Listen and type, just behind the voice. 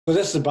So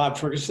this is Bob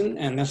Ferguson,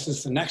 and this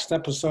is the next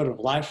episode of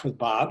Life with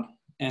Bob.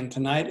 And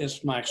tonight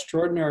it's my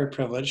extraordinary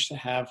privilege to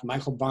have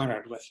Michael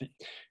Barnard with me.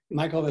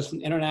 Michael is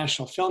an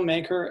international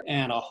filmmaker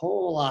and a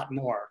whole lot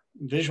more.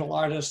 Visual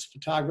artist,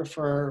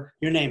 photographer,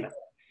 you name it.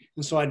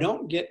 And so I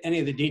don't get any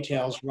of the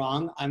details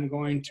wrong. I'm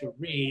going to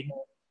read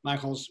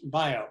Michael's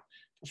bio.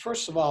 But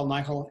first of all,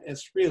 Michael,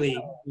 it's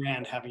really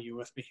grand having you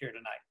with me here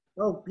tonight.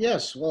 Oh,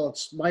 yes. Well,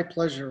 it's my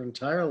pleasure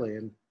entirely.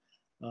 And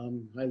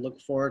I look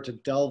forward to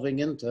delving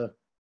into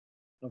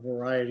a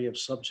variety of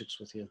subjects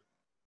with you.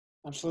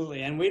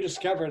 Absolutely. And we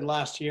discovered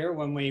last year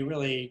when we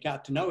really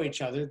got to know each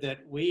other that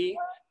we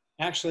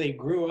actually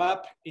grew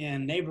up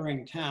in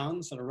neighboring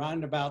towns at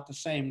around about the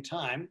same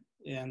time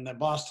in the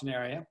Boston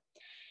area.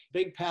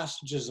 Big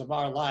passages of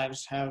our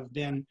lives have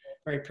been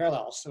very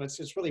parallel. So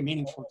it's really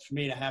meaningful for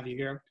me to have you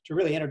here to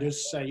really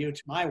introduce you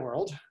to my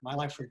world, my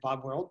Life with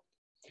Bob world.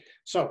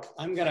 So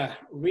I'm going to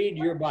read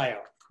your bio.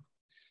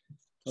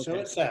 Okay. So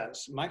it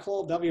says,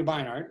 Michael W.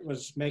 Barnard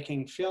was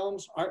making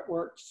films,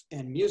 artworks,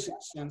 and music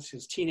since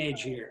his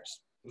teenage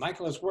years.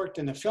 Michael has worked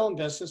in the film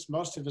business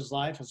most of his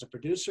life as a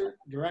producer,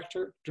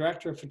 director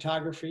of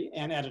photography,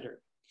 and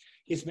editor.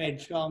 He's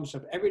made films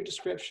of every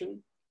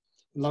description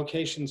in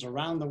locations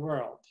around the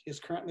world. He is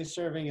currently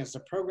serving as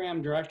the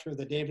program director of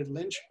the David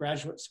Lynch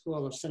Graduate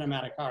School of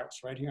Cinematic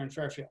Arts right here in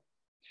Fairfield.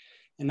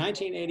 In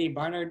 1980,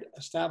 Barnard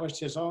established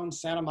his own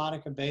Santa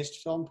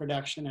Monica-based film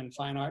production and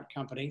fine art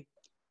company,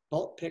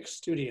 Bolt Pick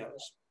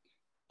Studios.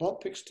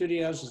 Bolt Pick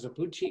Studios is a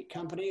boutique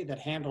company that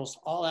handles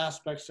all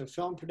aspects of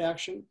film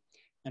production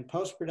and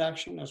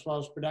post-production, as well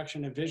as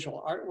production of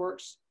visual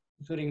artworks,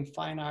 including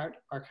fine art,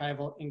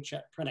 archival,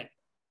 inkjet printing.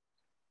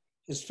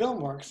 His film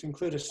works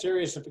include a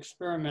series of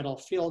experimental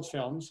field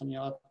films, and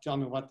you'll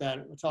tell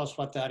us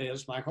what that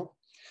is, Michael,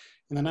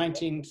 in the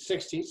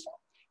 1960s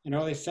and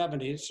early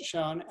 70s,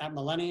 shown at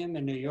Millennium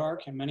in New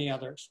York and many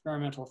other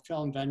experimental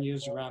film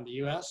venues around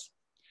the US.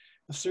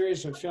 A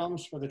series of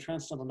films for the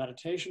Transcendental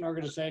Meditation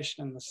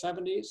Organization in the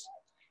 70s,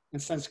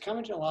 and since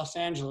coming to Los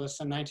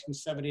Angeles in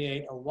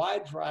 1978, a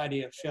wide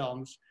variety of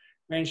films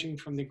ranging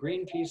from the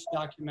Greenpeace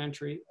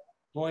documentary,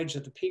 Voyage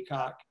of the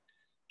Peacock,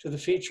 to the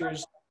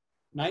features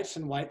Nights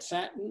in White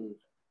Satin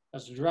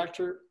as a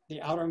director,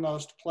 The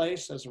Outermost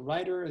Place as a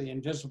writer, The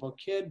Invisible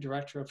Kid,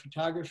 director of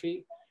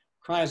photography,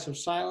 Cries of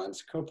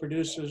Silence,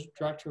 co-producers,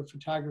 director of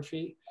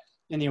photography,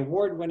 and the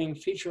award-winning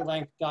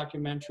feature-length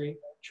documentary,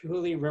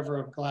 Truly River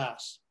of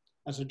Glass,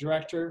 as a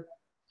director,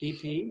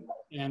 DP,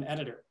 and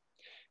editor,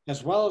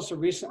 as well as the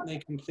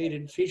recently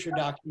completed feature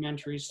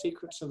documentary,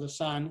 Secrets of the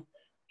Sun,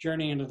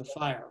 Journey into the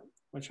Fire,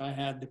 which I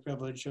had the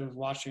privilege of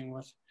watching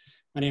with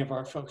many of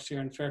our folks here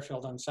in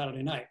Fairfield on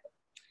Saturday night.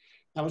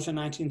 That was in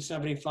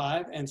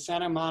 1975, and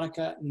Santa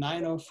Monica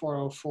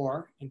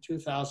 90404 in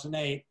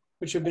 2008,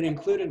 which have been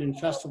included in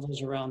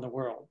festivals around the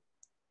world.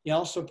 He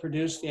also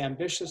produced the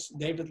ambitious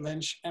David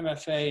Lynch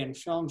MFA in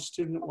film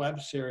student web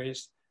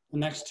series, The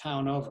Next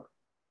Town Over.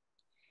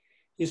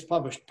 He's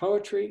published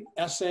poetry,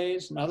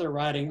 essays, and other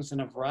writings in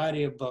a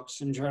variety of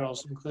books and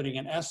journals, including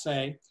an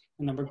essay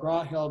in the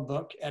McGraw-Hill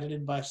book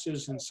edited by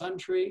Susan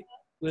Suntree,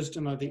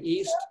 Wisdom of the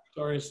East,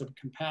 Stories of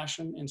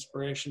Compassion,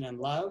 Inspiration, and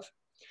Love,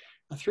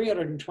 a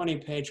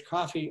 320-page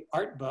coffee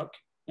art book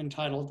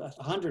entitled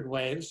 100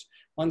 Waves,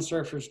 One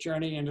Surfer's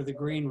Journey into the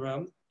Green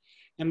Room,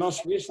 and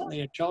most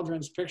recently a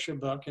children's picture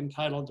book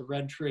entitled The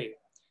Red Tree,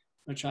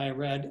 which I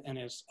read and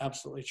is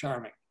absolutely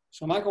charming.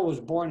 So Michael was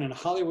born in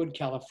Hollywood,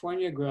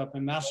 California, grew up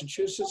in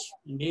Massachusetts,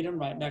 in Needham,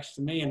 right next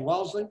to me in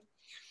Wellesley,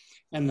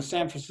 and the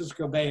San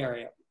Francisco Bay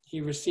Area. He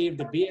received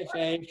a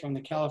BFA from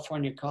the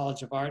California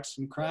College of Arts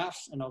and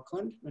Crafts in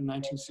Oakland in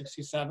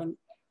 1967,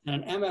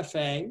 and an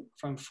MFA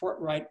from Fort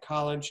Wright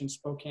College in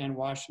Spokane,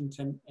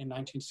 Washington in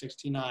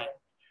 1969,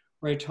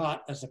 where he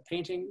taught as a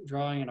painting,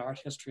 drawing, and art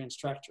history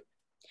instructor.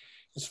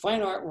 His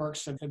fine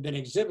artworks have been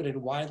exhibited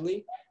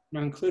widely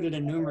and are included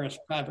in numerous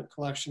private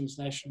collections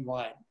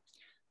nationwide.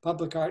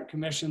 Public art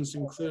commissions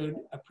include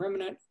a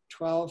permanent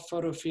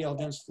 12-photo field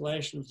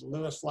installation of the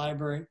Lewis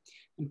Library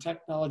and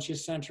Technology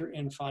Center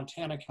in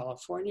Fontana,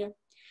 California,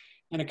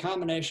 and a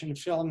combination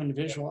film and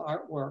visual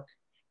artwork,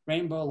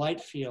 Rainbow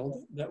Light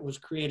Field, that was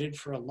created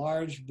for a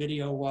large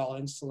video wall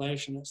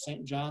installation at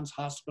St. John's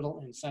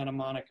Hospital in Santa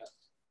Monica.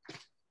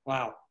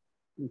 Wow.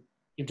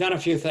 You've done a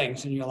few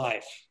things in your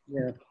life.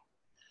 Yeah,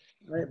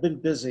 I've been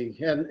busy.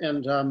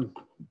 And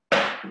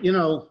you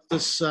know,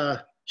 this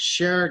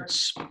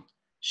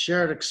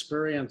shared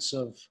experience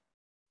of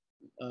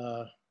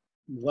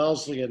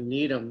Wellesley and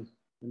Needham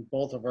in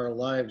both of our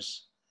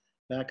lives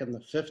back in the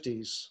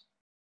 50s,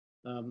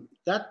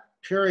 that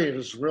period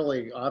is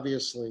really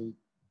obviously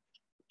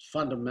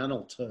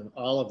fundamental to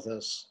all of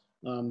this.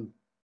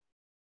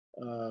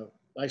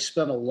 I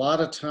spent a lot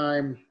of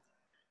time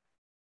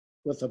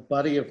with a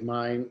buddy of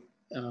mine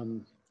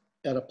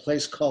at a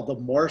place called the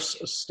Morse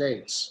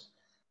Estates,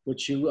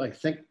 which you, I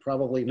think,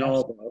 probably know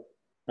about.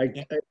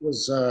 It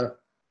was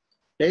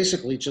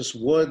basically just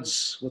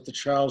woods with the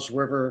Charles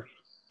River,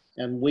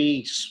 and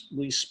we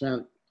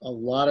spent a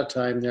lot of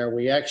time there.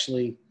 We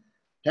actually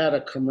had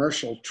a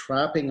commercial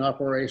trapping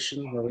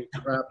operation where we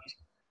trapped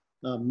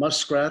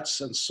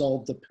muskrats and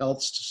sold the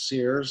pelts to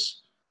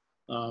Sears.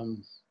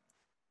 Um,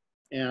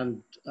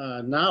 and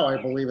now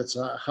I believe it's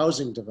a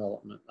housing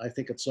development. I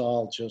think it's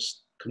all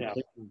just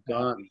completely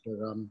gone. But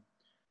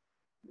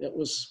it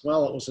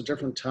was a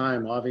different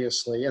time,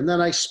 obviously. And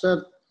then I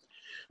spent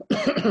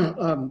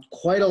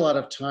quite a lot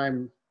of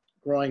time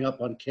growing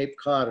up on Cape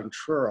Cod and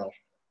Truro.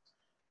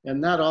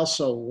 And that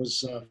also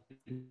was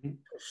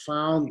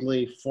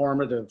profoundly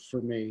formative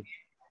for me.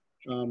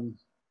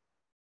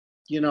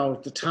 You know,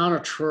 the town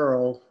of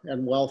Truro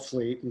and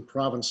Wellfleet and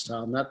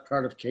Provincetown, that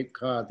part of Cape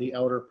Cod, the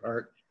outer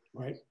part,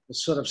 right,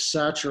 is sort of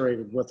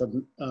saturated with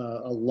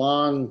a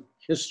long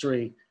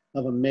history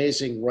of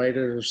amazing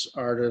writers,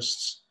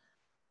 artists,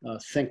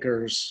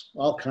 thinkers,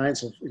 all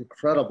kinds of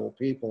incredible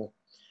people.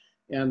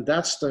 And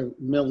that's the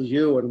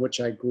milieu in which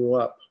I grew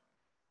up.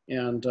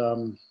 And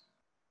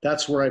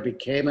that's where I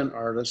became an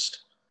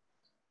artist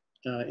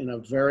in a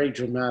very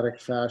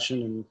dramatic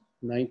fashion in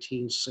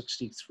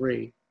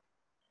 1963.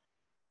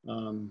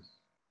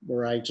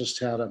 Where I just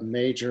had a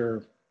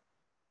major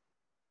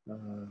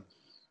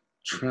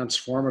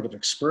transformative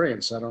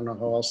experience. I don't know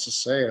how else to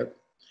say it.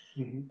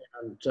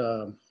 And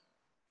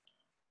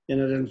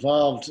it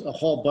involved a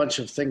whole bunch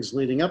of things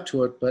leading up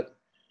to it, but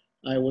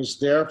I was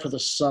there for the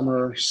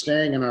summer,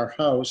 staying in our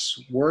house,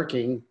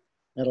 working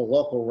at a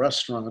local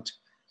restaurant.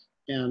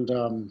 And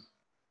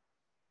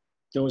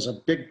there was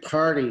a big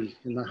party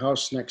in the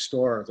house next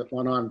door that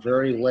went on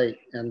very late.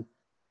 And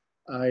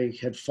I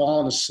had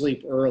fallen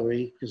asleep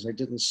early because I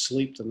didn't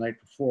sleep the night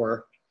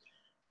before.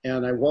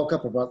 And I woke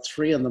up about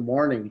 3 in the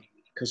morning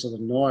because of the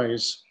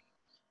noise.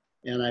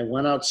 And I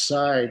went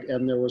outside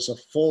and there was a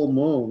full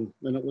moon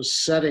and it was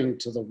setting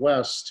to the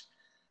west.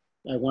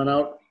 I went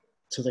out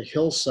to the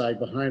hillside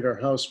behind our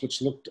house,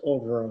 which looked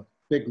over a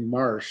big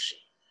marsh.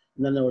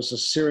 And then there was a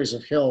series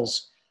of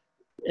hills.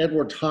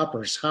 Edward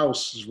Hopper's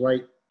house is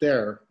right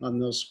there on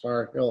those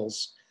far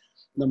hills.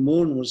 The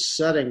moon was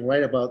setting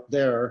right about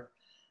there.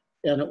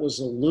 And it was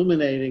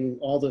illuminating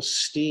all the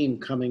steam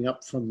coming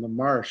up from the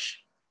marsh.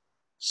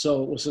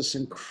 So it was this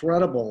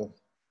incredible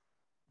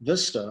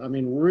vista. I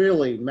mean,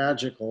 really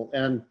magical.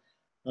 And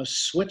a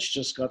switch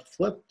just got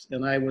flipped.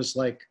 And I was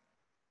like,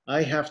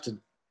 I have to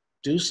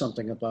do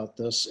something about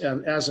this.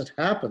 And as it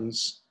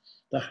happens,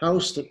 the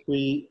house that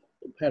we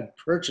had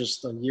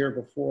purchased the year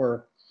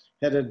before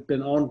had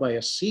been owned by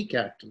a sea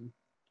captain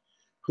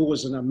who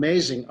was an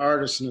amazing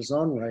artist in his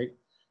own right.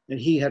 And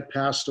he had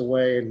passed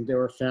away and they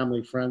were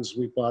family friends.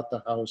 We bought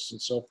the house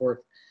and so forth.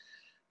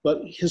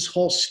 But his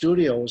whole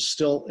studio was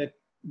still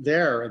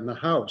there in the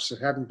house. It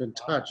hadn't been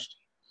touched.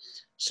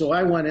 So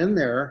I went in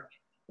there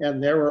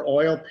and there were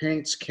oil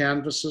paints,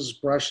 canvases,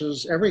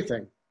 brushes,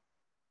 everything.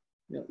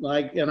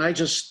 And I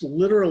just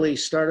literally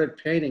started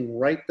painting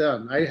right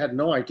then. I had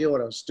no idea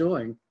what I was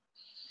doing.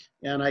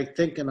 And I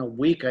think in a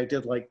week I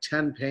did like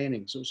 10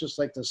 paintings. It was just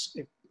like this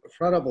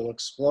incredible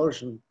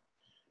explosion.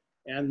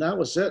 And that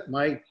was it.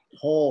 My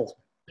whole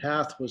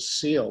path was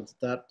sealed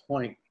at that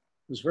point.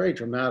 It was very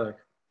dramatic.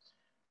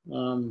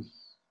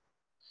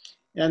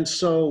 And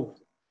so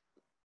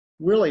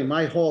really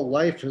my whole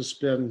life has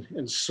been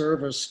in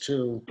service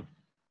to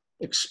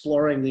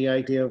exploring the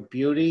idea of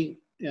beauty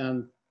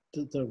and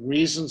the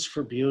reasons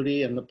for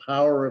beauty and the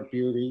power of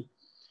beauty.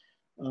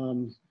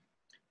 And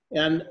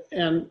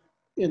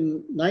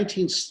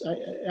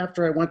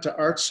after I went to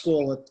art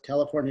school at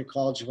California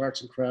College of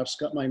Arts and Crafts,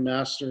 got my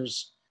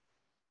master's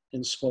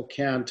in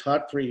Spokane,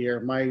 taught for a year,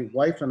 my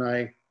wife and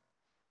I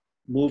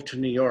moved to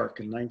New York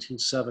in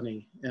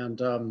 1970.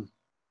 And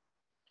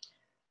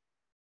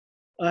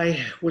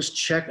I was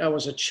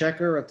a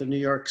checker at the New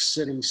York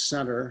City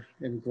Center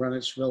in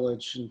Greenwich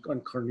Village on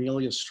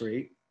Cornelia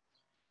Street.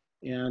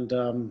 And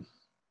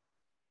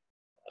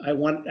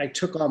I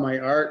took all my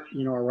art,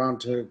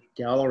 around to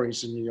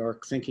galleries in New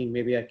York, thinking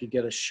maybe I could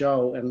get a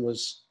show, and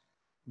was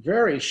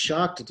very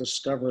shocked to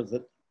discover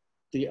that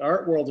the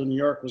art world in New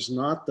York was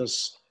not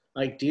this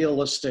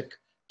idealistic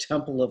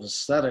temple of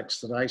aesthetics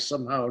that I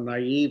somehow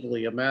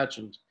naively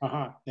imagined.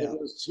 Yeah. It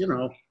was,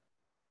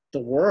 the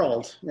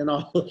world in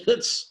all of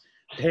its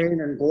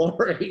pain and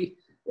glory.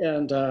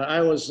 And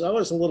I was a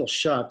little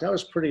shocked. I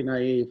was pretty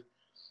naive.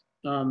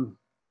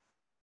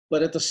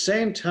 But at the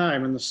same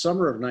time, in the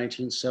summer of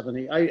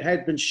 1970, I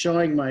had been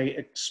showing my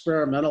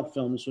experimental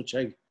films, which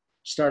I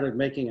started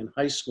making in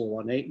high school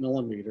on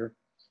 8mm.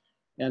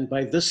 And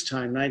by this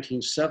time,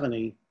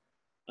 1970,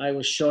 I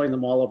was showing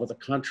them all over the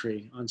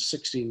country on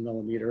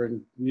 16mm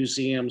in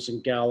museums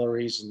and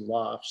galleries and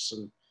lofts.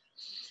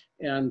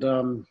 And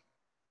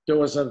there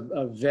was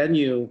a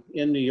venue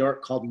in New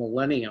York called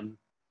Millennium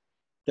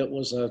that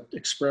was an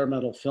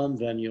experimental film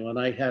venue. And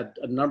I had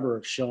a number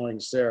of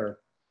showings there.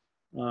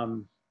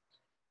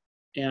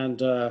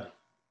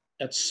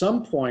 At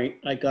some point,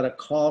 I got a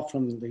call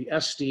from the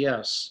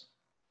SDS,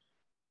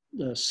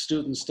 the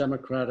Students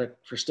Democratic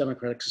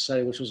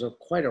Society, which was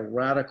quite a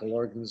radical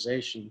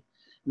organization.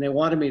 And they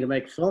wanted me to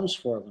make films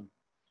for them.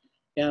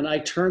 And I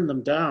turned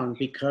them down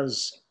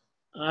because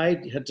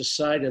I had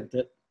decided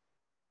that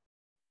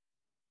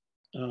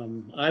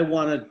I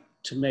wanted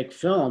to make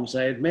films.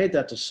 I had made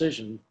that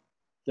decision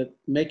that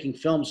making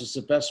films is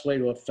the best way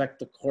to affect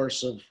the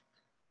course of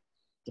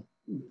the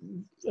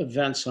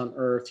events on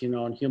Earth,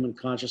 and human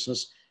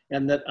consciousness,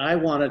 and that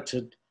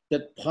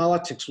that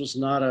politics was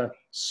not a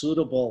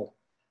suitable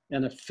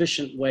and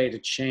efficient way to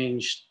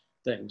change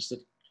things,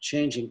 that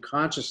changing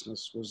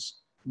consciousness was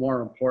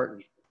more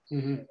important.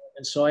 Mm-hmm.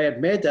 And so I had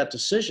made that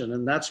decision,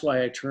 and that's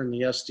why I turned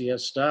the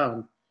SDS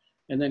down.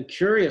 And then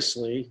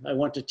curiously, I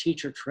went to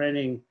teacher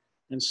training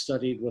and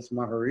studied with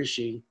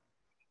Mahesh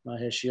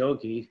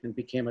Yogi, and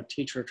became a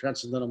teacher of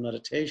transcendental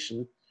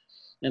meditation.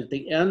 And at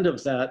the end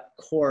of that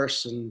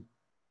course in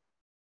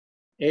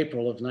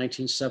April of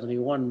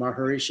 1971,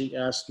 Maharishi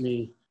asked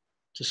me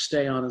to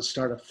stay on and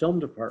start a film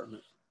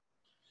department.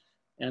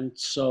 And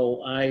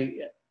so I,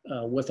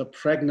 with a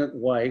pregnant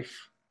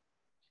wife,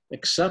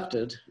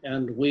 accepted,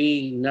 and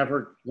we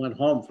never went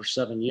home for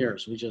 7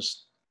 years. We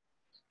just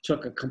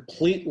took a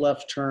complete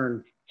left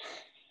turn,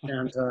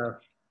 and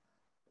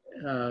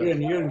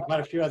You and quite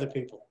a few other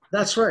people.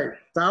 that's right.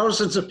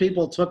 Thousands of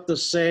people took the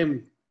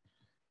same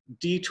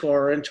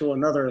detour into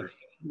another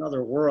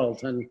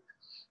world, and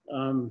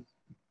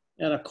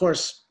of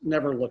course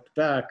never looked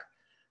back.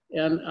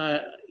 And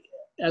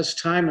as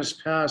time has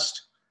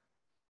passed,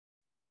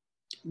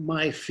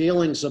 my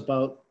feelings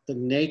about the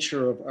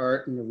nature of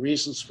art and the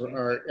reasons for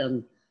art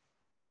and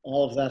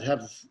all of that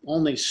have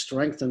only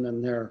strengthened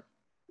in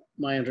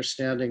my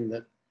understanding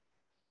that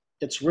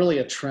it's really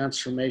a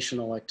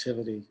transformational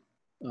activity,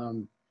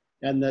 and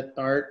that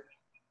art,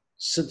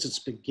 since its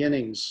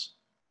beginnings,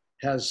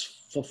 has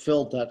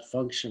fulfilled that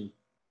function,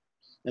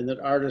 and that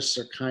artists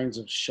are kinds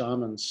of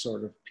shamans,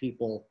 sort of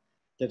people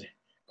that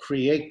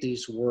create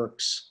these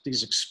works,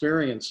 these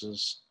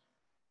experiences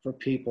for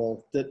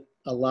people that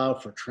allow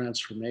for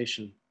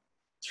transformation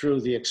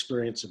through the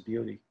experience of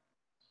beauty.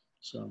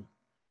 So,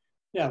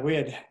 yeah, we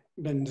had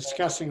been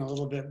discussing a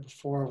little bit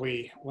before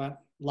we went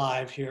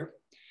live here.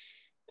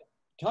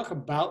 Talk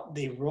about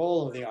the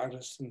role of the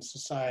artist in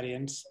society,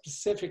 and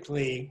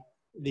specifically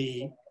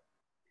the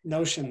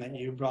notion that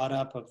you brought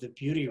up of the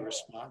beauty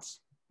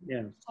response.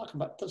 yeah.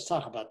 Let's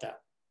talk about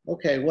that.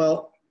 Okay,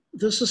 well,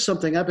 this is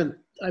something I've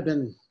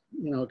been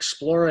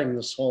exploring,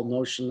 this whole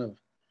notion of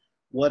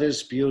what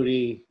is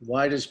beauty,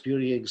 why does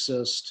beauty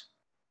exist,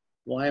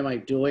 why am I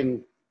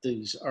doing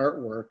these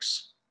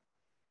artworks?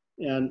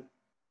 And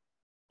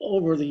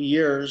over the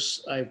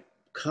years, I've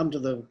come to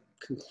the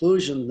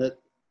conclusion that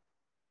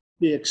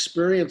the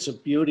experience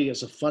of beauty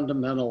is a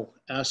fundamental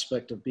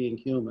aspect of being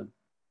human.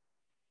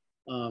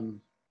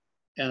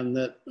 And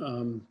that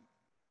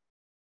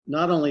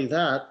not only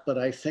that, but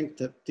I think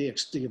that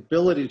the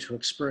ability to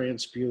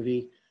experience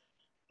beauty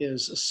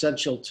is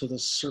essential to the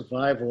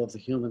survival of the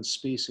human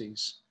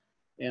species.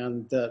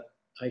 And that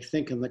I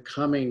think in the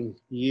coming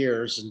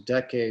years and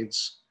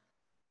decades,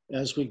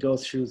 as we go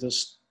through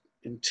this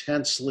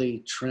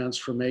intensely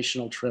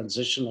transformational,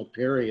 transitional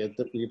period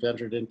that we've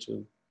entered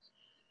into,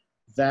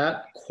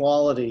 that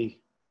quality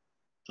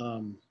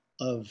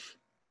of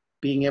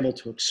being able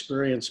to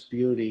experience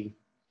beauty,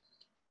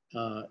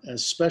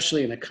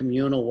 especially in a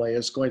communal way,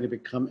 is going to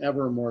become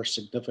ever more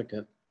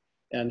significant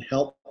and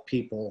help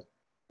people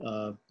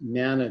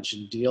manage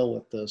and deal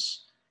with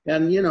this.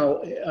 And,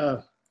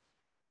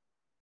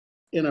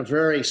 in a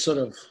very sort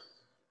of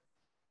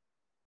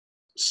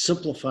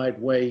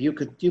simplified way, you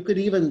could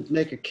even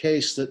make a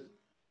case that,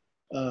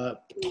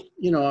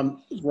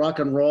 rock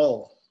and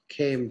roll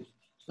came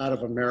out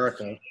of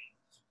America,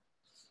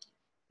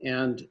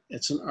 and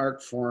it's an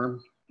art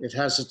form. It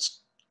has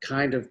its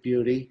kind of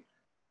beauty,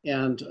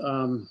 and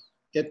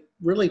it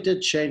really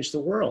did change the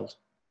world.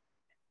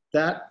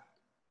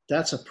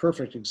 That's a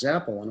perfect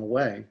example in a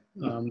way.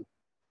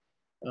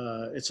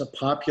 It's a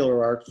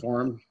popular art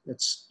form.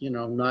 It's,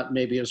 not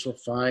maybe as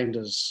refined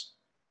as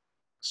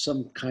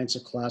some kinds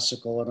of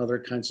classical and other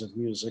kinds of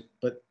music,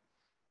 but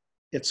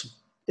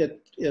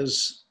it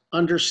is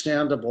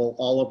understandable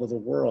all over the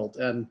world.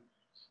 And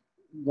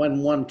when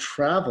one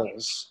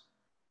travels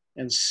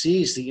and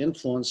sees the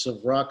influence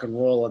of rock and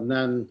roll, and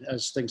then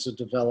as things have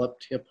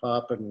developed, hip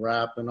hop and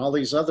rap and all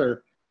these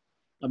other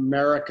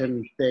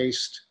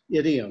American-based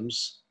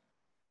idioms,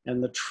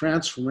 and the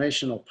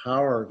transformational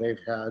power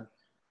they've had,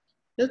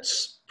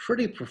 it's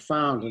pretty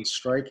profound and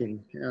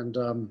striking. And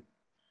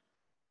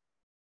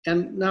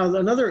now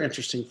another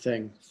interesting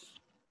thing,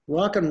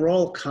 rock and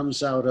roll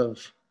comes out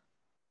of,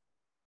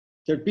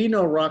 there'd be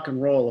no rock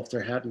and roll if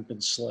there hadn't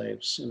been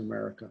slaves in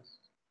America,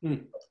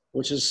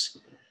 which is,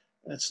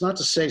 that's not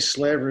to say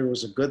slavery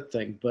was a good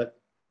thing, but,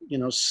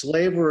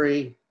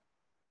 slavery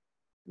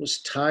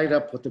was tied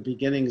up with the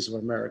beginnings of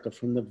America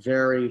from the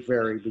very,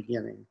 very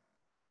beginning.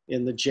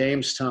 In the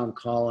Jamestown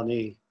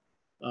colony,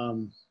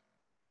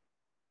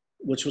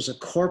 which was a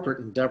corporate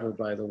endeavor,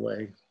 by the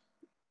way,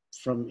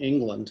 from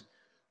England,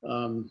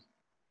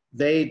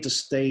 they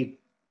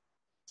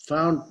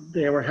found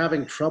they were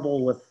having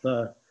trouble with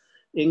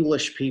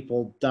English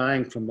people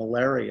dying from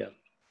malaria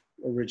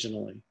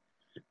originally.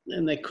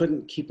 And they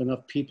couldn't keep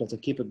enough people to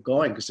keep it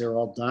going because they were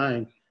all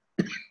dying.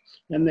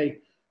 And they,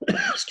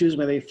 excuse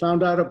me, they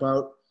found out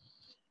about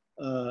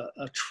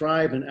a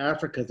tribe in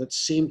Africa that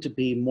seemed to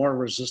be more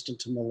resistant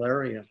to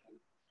malaria.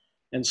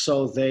 And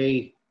so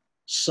they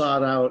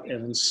sought out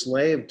and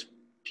enslaved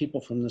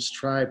people from this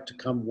tribe to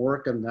come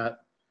work in that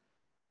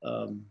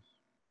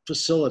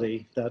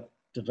facility, that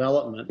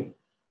development.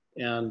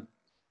 And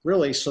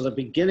really, so the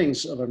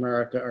beginnings of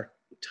America are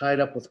tied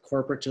up with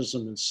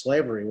corporatism and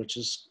slavery, which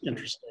is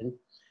interesting.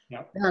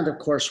 Yep. And of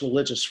course,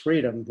 religious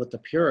freedom with the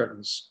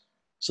Puritans.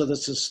 So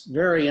this is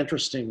very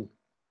interesting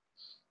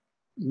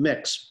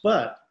mix.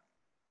 But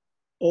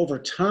over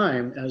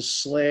time, as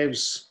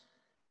slaves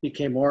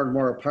became more and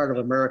more a part of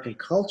American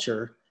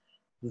culture,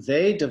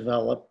 they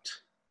developed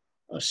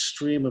a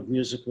stream of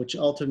music which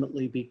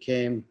ultimately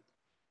became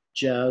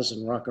jazz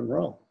and rock and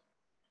roll.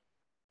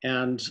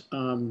 And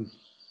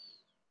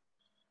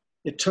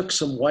it took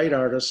some white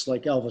artists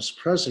like Elvis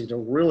Presley to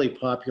really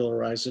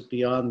popularize it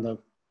beyond the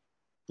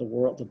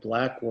world, the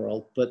black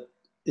world. But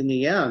in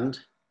the end,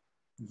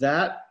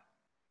 that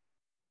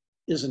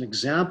is an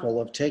example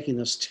of taking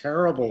this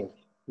terrible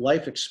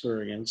life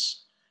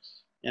experience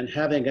and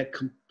having it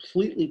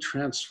completely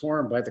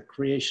transformed by the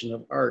creation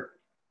of art,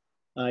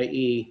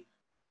 i.e.,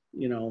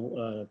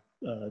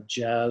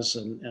 jazz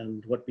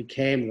and what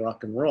became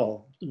rock and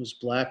roll. It was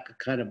black,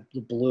 kind of the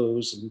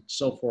blues and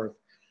so forth.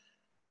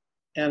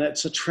 And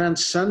it's a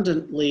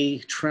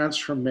transcendently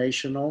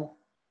transformational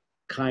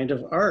kind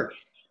of art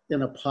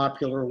in a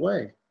popular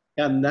way.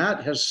 And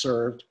that has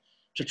served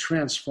to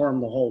transform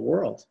the whole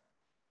world.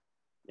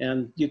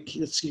 And you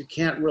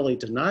can't really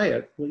deny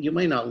it.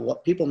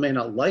 Well, people may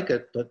not like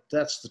it, but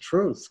that's the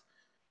truth.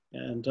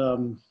 And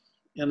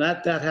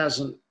that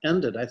hasn't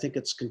ended. I think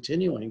it's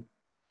continuing.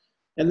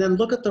 And then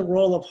look at the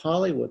role of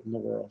Hollywood in the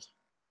world.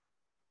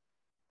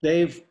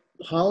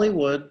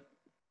 Hollywood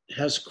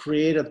has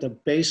created the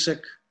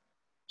basic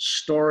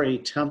story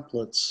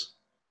templates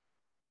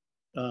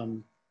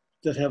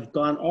that have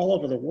gone all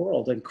over the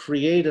world and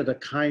created a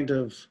kind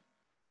of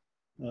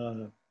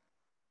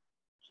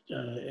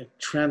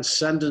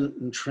transcendent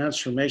and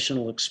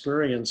transformational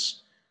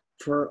experience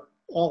for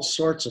all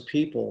sorts of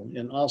people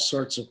in all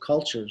sorts of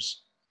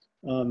cultures.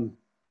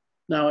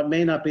 Now, it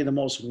may not be the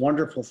most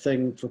wonderful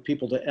thing for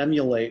people to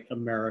emulate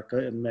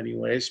America in many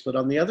ways, but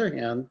on the other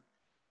hand,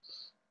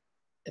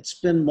 it's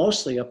been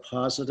mostly a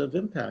positive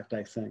impact,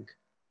 I think,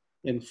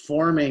 in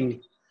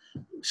forming.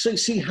 So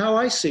see, how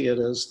I see it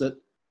is that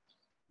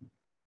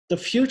the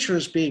future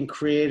is being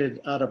created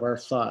out of our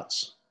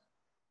thoughts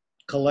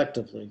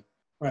collectively.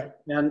 Right.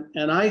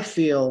 And I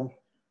feel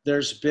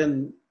there's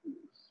been,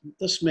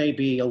 this may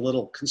be a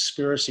little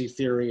conspiracy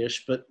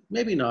theory-ish, but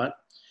maybe not,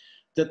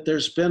 that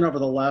there's been over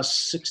the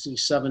last 60,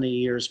 70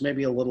 years,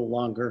 maybe a little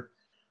longer,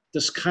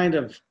 this kind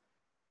of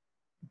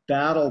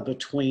battle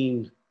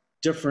between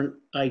different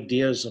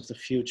ideas of the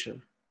future.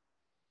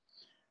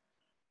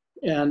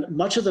 And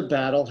much of the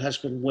battle has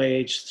been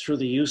waged through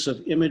the use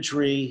of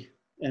imagery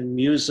and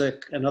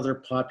music and other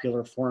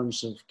popular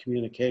forms of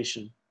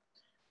communication.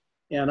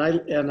 And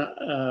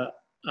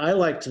I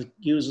like to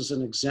use as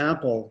an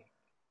example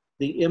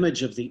the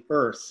image of the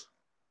Earth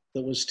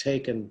that was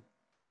taken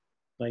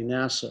by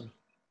NASA.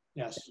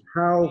 Yes.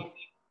 How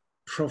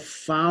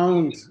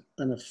profound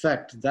an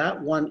effect that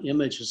one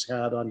image has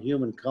had on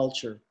human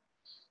culture,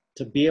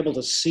 to be able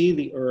to see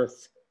the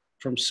Earth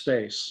from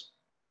space.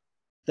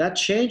 That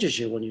changes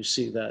you when you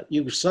see that.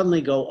 You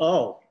suddenly go,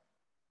 oh,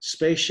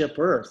 spaceship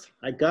Earth,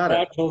 I got it.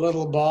 That's a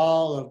little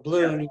ball of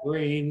blue and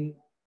green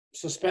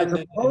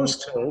suspended.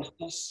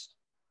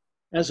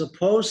 As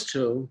opposed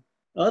to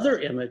other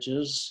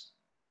images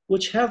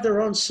which have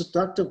their own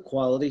seductive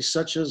qualities,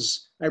 such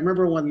as, I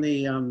remember when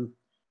the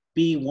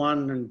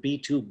B-1 and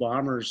B-2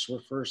 bombers were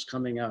first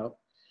coming out,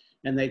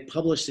 and they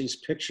published these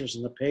pictures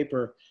in the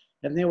paper,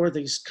 and they were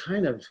these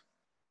kind of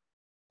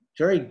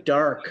very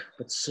dark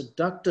but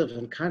seductive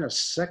and kind of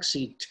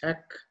sexy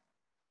tech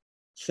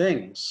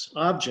things,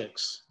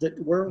 objects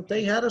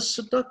they had a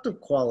seductive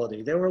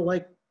quality. They were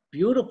like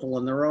beautiful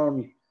in their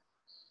own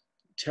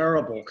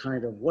terrible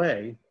kind of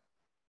way.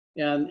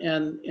 And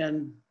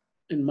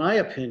in my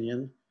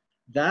opinion,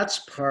 that's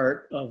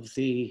part of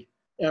the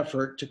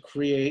effort to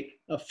create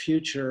a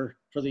future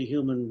for the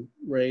human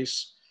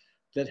race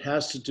that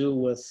has to do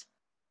with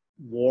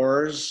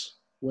wars,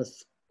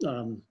 with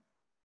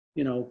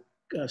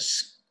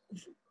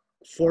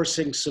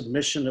forcing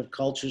submission of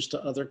cultures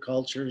to other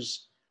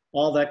cultures,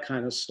 all that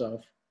kind of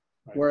stuff.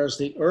 Right. Whereas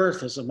the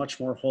Earth is a much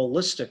more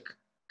holistic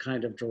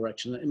kind of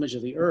direction, the image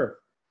of the Earth.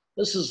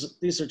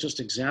 These are just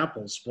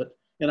examples,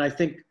 and I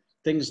think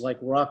things like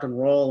rock and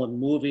roll and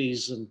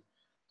movies and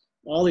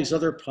all these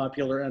other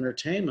popular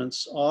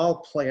entertainments all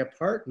play a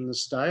part in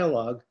this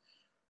dialogue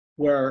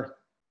where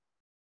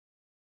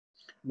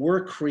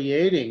we're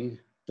creating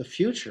the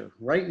future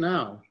right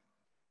now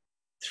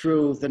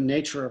through the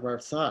nature of our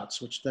thoughts,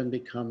 which then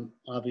become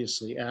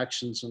obviously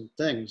actions and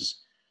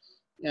things.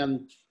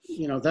 And,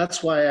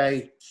 that's why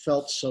I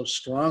felt so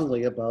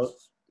strongly about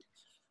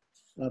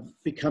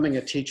becoming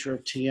a teacher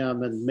of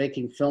TM and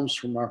making films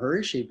for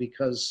Maharishi,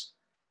 because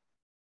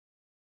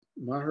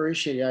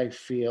Maharishi, I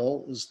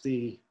feel, is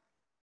the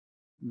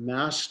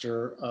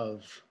master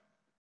of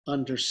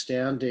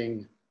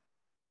understanding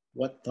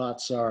what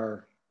thoughts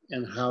are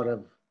and how to,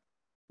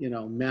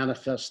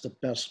 manifest the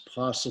best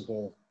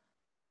possible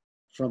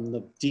from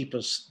the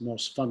deepest,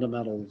 most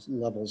fundamental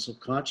levels of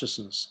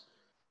consciousness.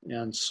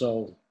 And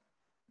so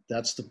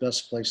that's the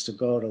best place to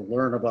go to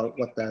learn about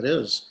what that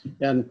is.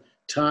 And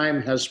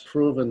time has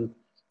proven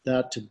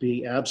that to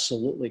be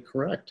absolutely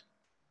correct.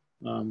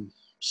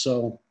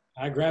 So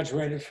I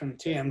graduated from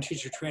TM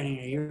teacher training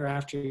a year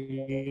after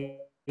you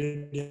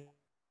did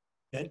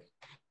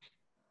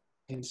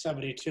in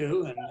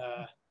 '72, and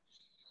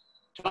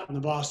taught in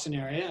the Boston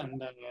area,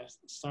 and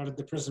started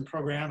the prison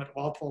program at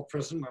Walpole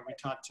Prison, where we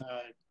taught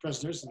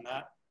prisoners, and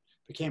that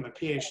became a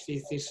PhD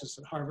thesis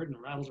at Harvard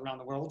and rattled around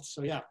the world.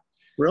 So yeah.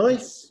 Really?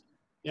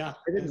 Yeah.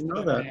 I didn't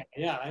know that.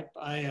 Yeah,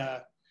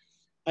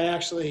 I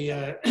actually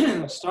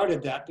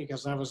started that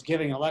because I was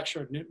giving a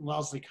lecture at Newton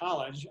Wellesley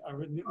College, or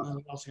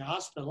Newton Wellesley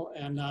Hospital,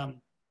 and a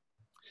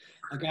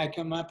guy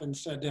come up and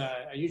said,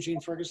 "Are you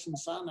Gene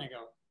Ferguson's son?" I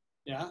go,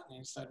 "Yeah." And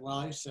he said, "Well,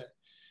 I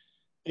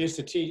used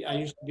to teach. I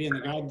used to be in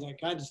the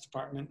guidance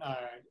department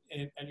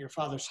at your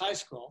father's high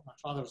school. My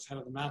father was head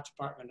of the math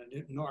department at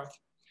Newton North,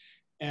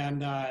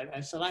 and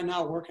I said, I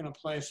now work in a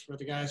place where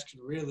the guys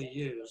could really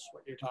use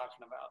what you're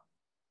talking about."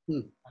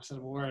 I said,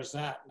 "Well, where is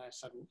that?" And I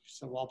said,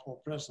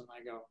 "Walpole Prison."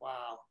 I go,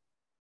 "Wow,"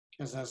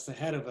 because as the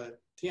head of a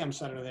TM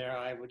center there,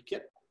 I would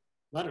get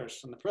letters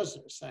from the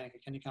prisoners saying,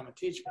 "Can you come and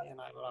teach me?" And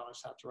I would always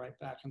have to write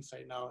back and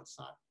say, "No, it's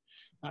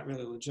not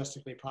really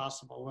logistically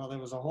possible." Well, there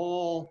was a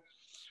whole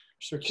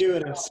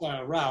circuitous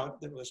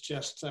route that was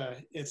just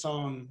its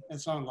own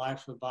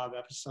life with Bob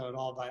episode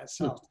all by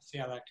itself to see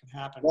how that could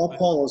happen.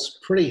 Walpole is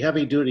pretty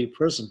heavy duty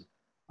prison.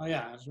 Oh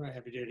yeah, it was very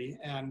heavy duty,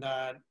 and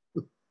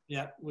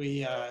yeah,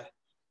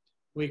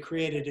 we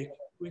created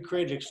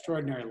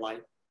extraordinary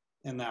light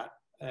in that,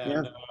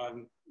 and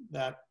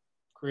that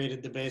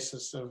created the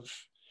basis of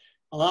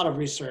a lot of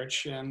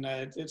research, and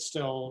it's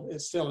still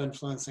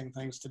influencing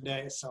things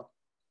today. So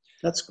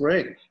that's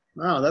great.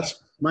 Wow,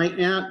 my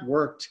aunt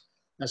worked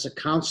as a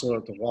counselor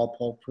at the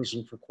Walpole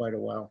Prison for quite a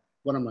while.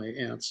 One of my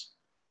aunts.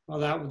 Well,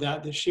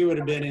 that she would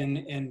have been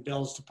in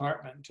Bill's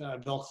department.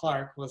 Bill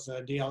Clark was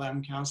a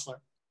DLM counselor.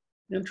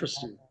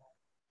 Interesting.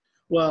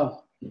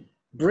 Well,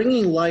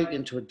 bringing light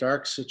into a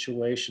dark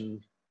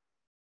situation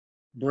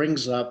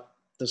brings up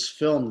this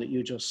film that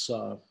you just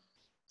saw.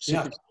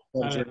 Yeah.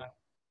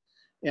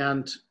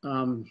 And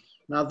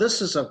now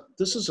this is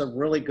a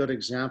really good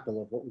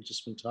example of what we've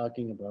just been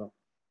talking about.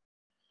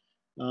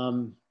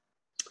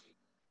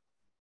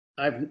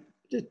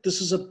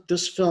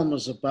 This film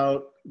is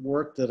about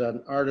work that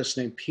an artist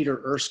named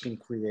Peter Erskine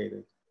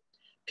created.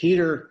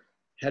 Peter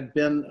had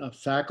been a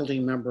faculty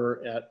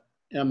member at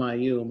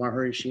MIU,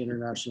 Maharishi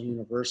International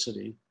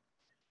University,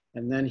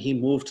 and then he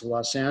moved to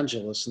Los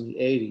Angeles in the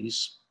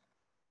 80s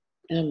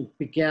and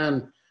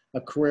began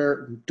a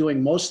career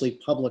doing mostly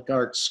public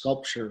art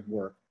sculpture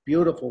work,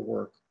 beautiful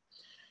work.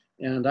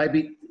 And I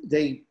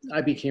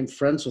became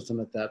friends with him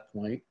at that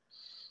point.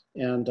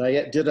 And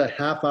I did a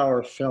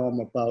half-hour film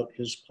about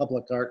his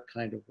public art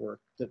kind of work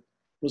that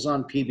was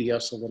on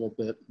PBS a little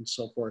bit and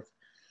so forth.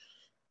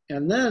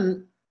 And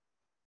then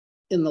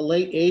in the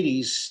late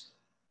 80s,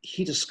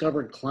 he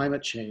discovered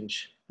climate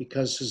change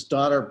because his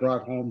daughter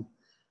brought home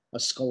a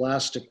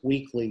Scholastic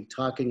Weekly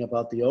talking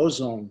about the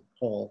ozone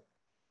hole.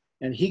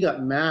 And he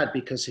got mad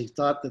because he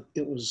thought that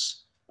it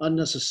was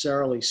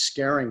unnecessarily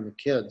scaring the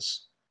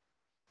kids.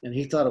 And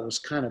he thought it was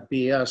kind of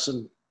BS.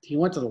 And he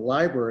went to the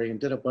library and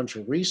did a bunch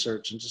of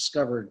research and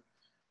discovered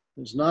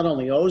there's not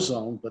only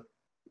ozone, but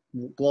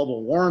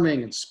global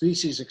warming and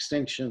species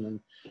extinction and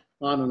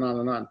on and on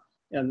and on.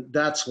 And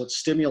that's what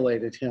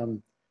stimulated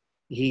him.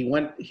 He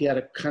had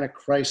a kind of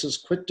crisis,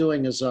 quit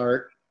doing his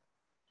art,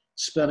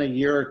 spent a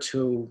year or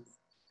two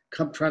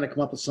trying to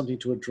come up with something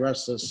to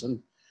address this.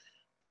 And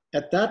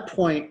at that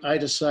point, I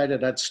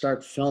decided I'd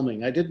start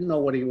filming. I didn't know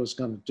what he was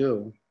going to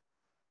do,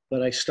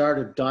 but I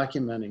started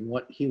documenting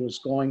what he was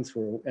going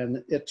through.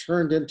 And it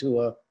turned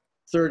into a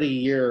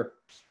 30-year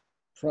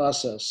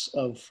process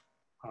of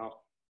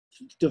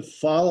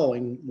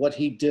following what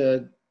he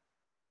did.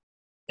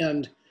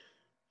 And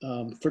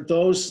for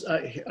those,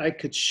 I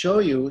could show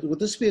you. Would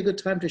this be a good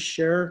time to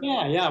share?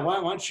 Yeah. Why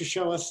don't you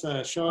show us?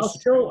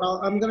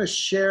 I'm going to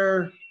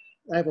share.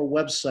 I have a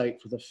website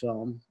for the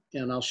film,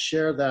 and I'll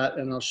share that,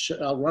 and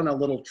I'll run a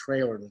little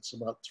trailer that's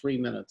about 3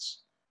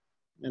 minutes,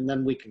 and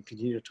then we can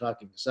continue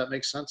talking. Does that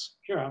make sense?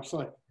 Sure,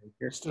 absolutely.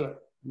 Let's do it.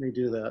 Let me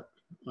do that.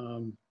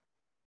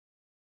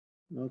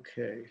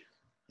 Okay,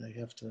 I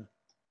have to.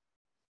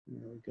 There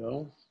we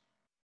go.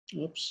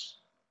 Oops.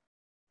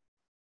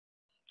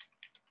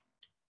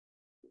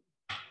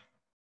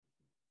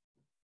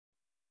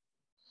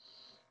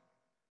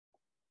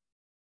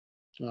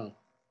 Oh,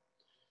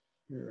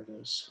 here it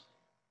is.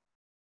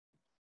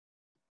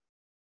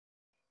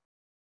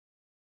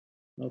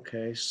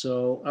 Okay,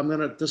 so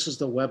this is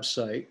the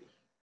website,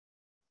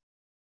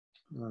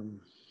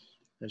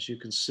 as you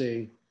can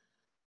see,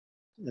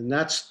 and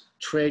that's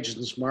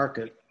Trajan's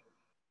Market,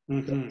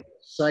 the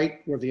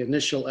site where the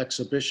initial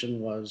exhibition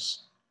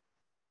was.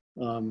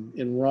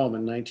 in Rome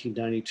in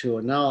 1992.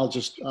 And now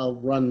I'll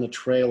run the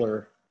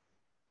trailer,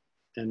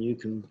 and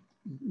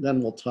then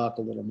we'll talk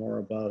a little more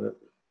about it.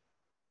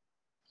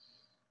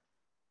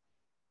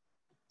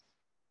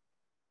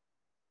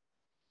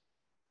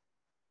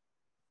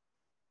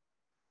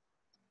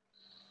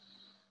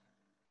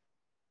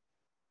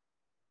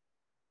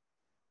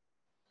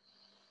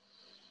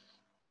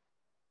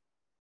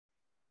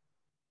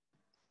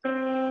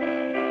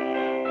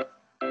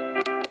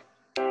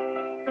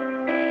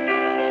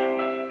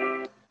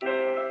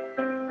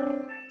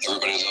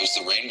 Everybody loves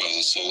the rainbow,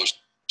 the solar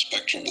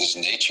spectrum is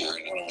nature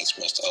in one of its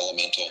most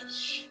elemental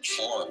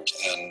forms.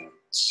 And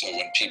so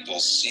when people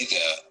see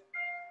that,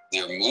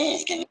 they're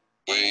moved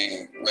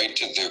away right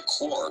to their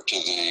core, to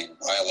the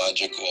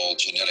biological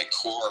genetic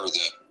core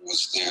that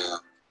was there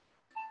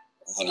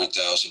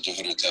 100,000,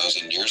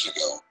 200,000 years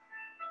ago.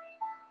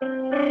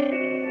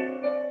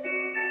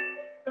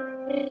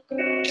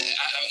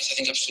 I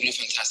think absolutely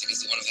fantastic.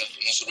 It's one of the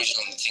most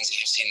original things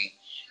I've seen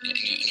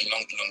in a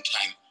long, long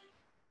time.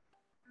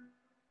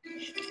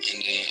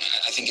 And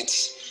I think it's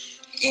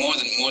more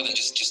than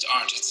just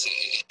art. It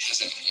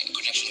has a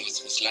connection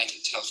with life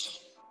itself.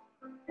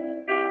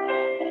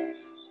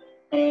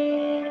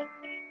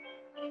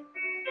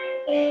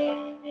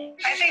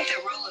 I think the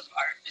role of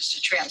art is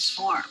to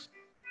transform.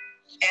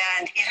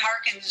 And it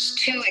harkens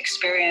to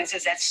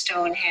experiences at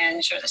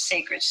Stonehenge, or the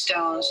sacred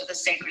stones, or the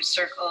sacred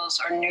circles,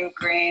 or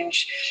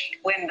Newgrange,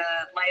 when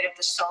the light of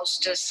the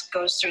solstice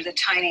goes through the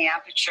tiny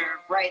aperture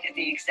right at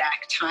the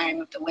exact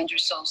time of the winter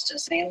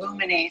solstice and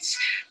illuminates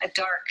a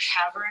dark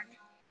cavern.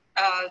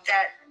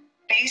 That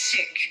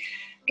basic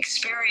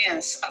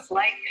experience of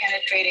light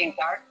penetrating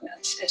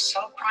darkness is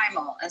so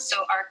primal and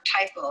so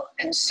archetypal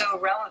and so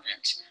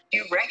relevant.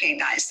 You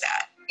recognize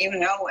that. You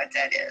know what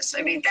that is.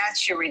 I mean,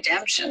 that's your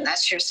redemption.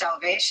 That's your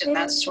salvation.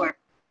 That's where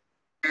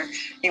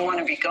you want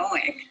to be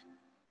going.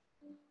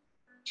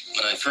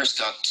 When I first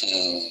got to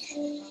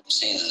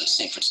see the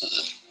secrets of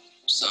the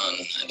sun,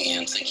 I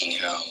began thinking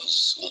how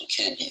as a little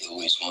kid you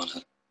always want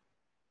to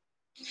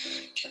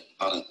get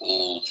a pot of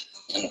gold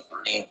in the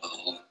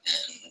rainbow, and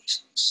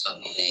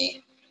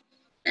suddenly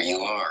here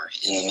you are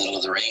in the middle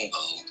of the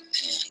rainbow,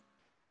 and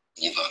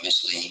you've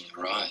obviously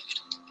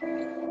arrived.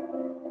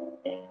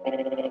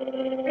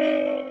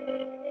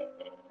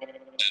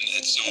 And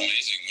it's so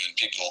amazing when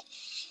people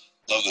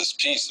love this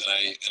piece,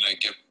 and I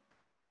get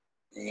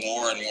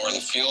more and more the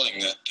feeling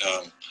that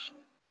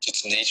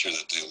it's nature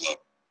that they love.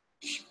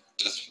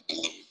 That's what they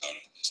love about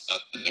it. It's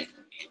not that they're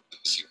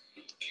missing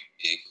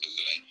thing because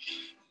I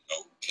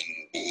can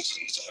do this,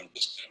 and I'm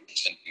just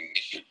pretending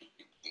nature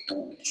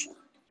for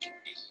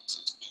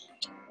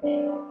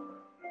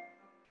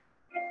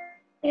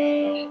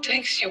it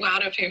takes you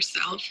out of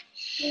yourself.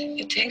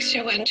 It takes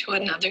you into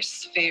another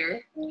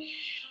sphere.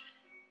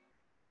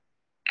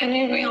 And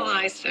you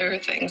realize there are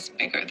things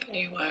bigger than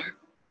you are.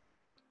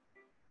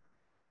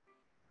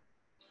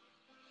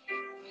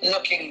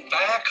 Looking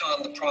back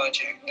on the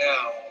project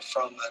now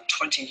from a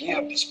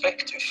 20-year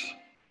perspective,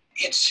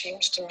 it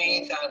seems to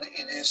me that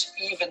it is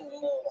even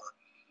more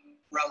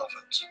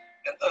relevant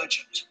and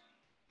urgent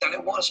than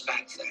it was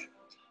back then,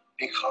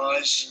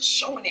 because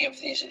so many of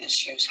these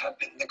issues have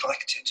been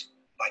neglected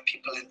by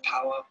people in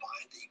power,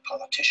 by the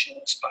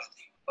politicians, by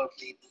the world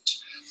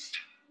leaders,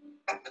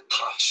 and the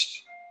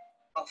cost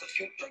of the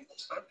future of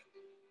this country.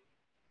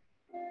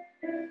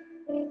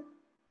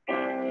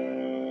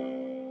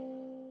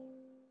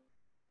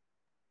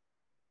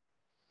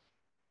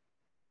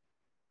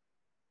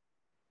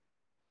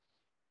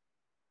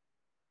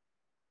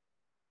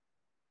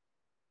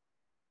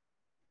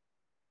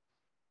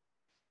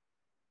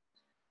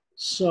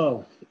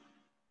 So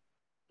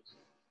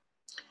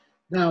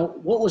now,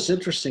 what was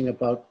interesting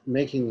about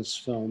making this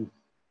film,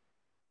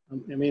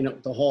 I mean,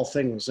 the whole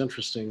thing was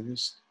interesting. It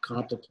was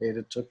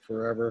complicated, took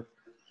forever.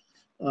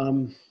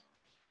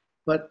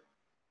 But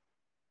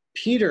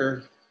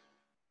Peter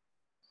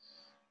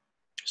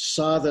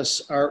saw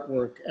this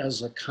artwork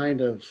as a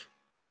kind of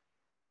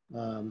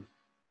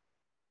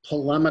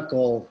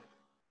polemical,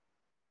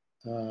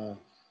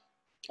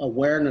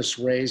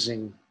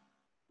 awareness-raising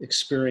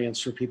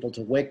experience for people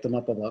to wake them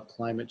up about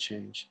climate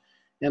change.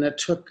 And it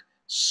took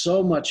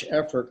so much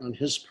effort on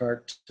his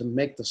part to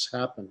make this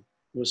happen.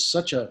 It was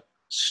such a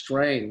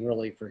strain,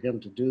 really, for him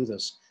to do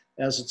this.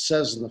 As it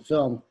says in the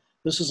film,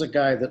 this is a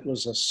guy that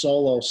was a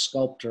solo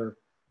sculptor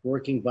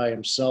working by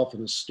himself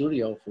in a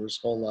studio for his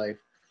whole life.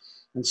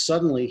 And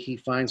suddenly he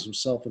finds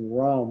himself in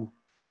Rome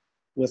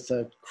with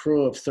a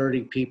crew of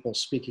 30 people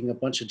speaking a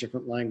bunch of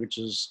different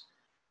languages,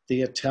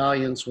 the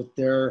Italians with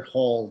their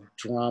whole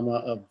drama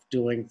of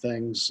doing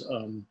things,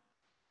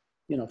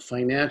 you know,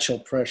 financial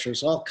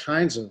pressures, all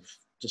kinds of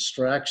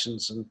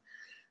distractions.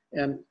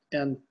 And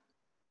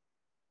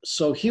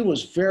so he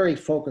was very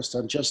focused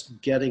on just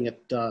getting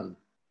it done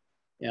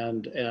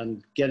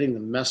and getting the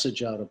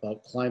message out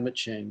about climate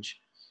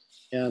change.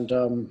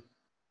 And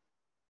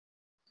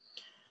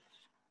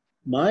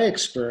my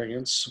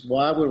experience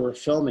while we were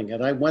filming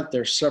it, I went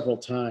there several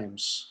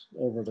times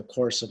over the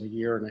course of a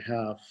year and a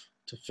half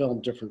to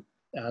film different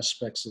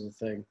aspects of the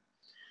thing.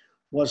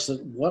 was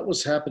that what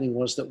was happening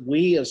was that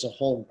we as a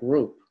whole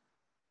group,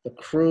 the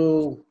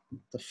crew,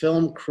 the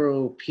film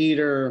crew,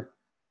 Peter,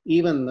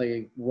 even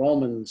the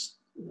Romans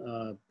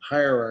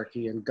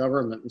hierarchy and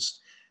government,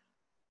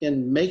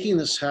 in making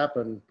this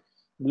happen,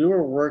 we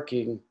were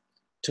working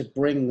to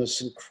bring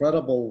this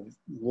incredible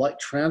light,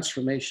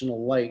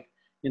 transformational light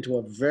into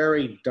a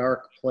very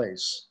dark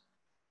place,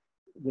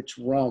 which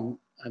Rome,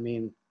 I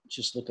mean,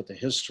 just look at the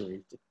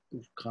history,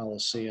 the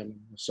Colosseum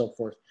and so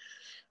forth.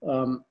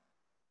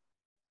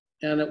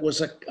 And it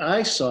was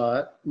I saw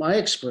it, my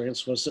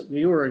experience was that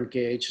we were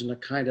engaged in a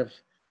kind of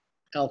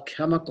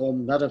alchemical,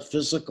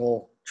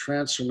 metaphysical,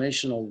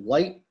 transformational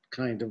light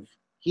kind of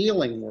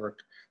healing work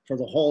for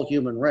the whole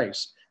human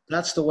race.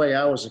 That's the way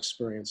I was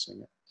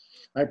experiencing it.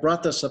 I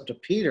brought this up to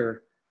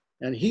Peter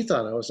and he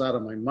thought I was out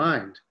of my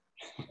mind.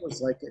 I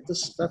was like,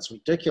 that's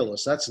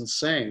ridiculous, that's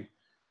insane.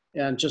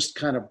 And just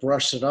kind of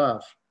brushed it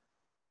off.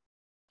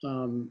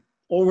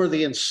 Over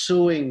the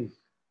ensuing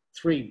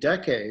 3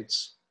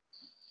 decades,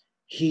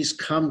 he's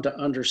come to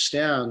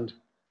understand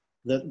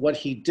that what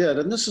he did,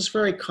 and this is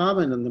very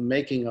common in the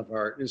making of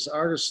art, is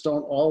artists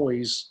don't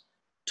always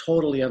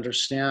totally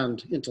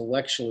understand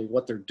intellectually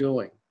what they're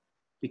doing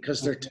because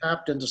they're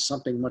tapped into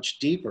something much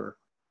deeper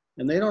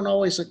and they don't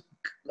always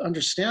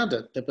understand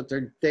it, but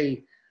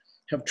they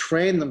have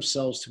trained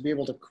themselves to be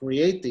able to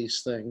create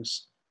these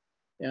things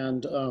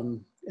and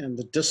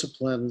the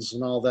disciplines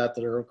and all that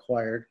are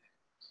required.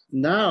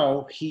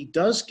 Now he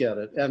does get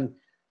it. And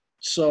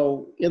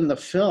so in the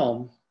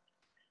film,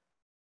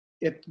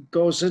 it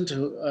goes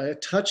into,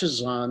 it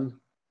touches on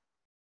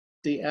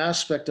the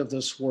aspect of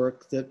this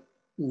work that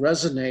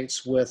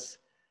resonates with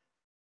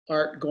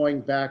art going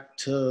back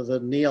to the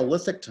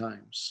Neolithic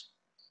times,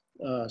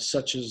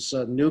 such as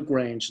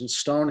Newgrange and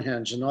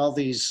Stonehenge and all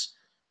these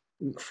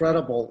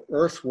incredible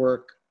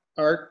earthwork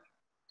art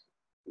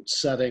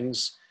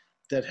settings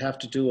that have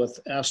to do with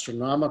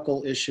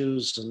astronomical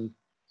issues and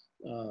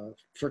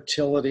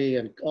fertility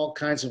and all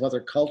kinds of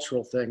other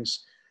cultural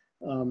things.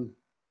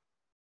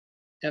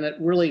 And it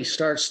really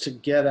starts to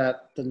get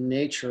at the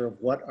nature of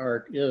what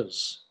art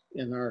is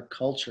in our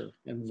culture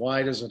and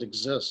why does it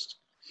exist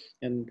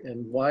and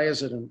why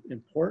is it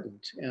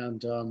important.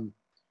 And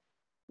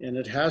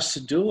it has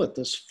to do with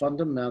this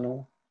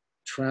fundamental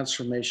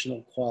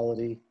transformational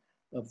quality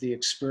of the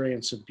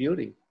experience of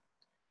beauty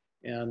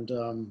and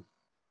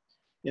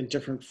in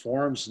different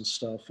forms and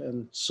stuff.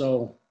 And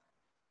so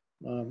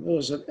it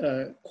was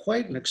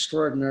quite an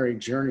extraordinary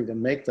journey to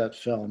make that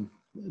film.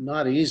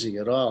 Not easy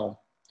at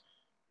all.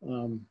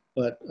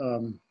 But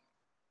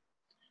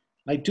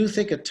I do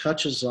think it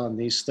touches on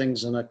these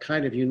things in a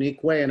kind of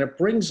unique way, and it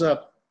brings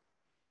up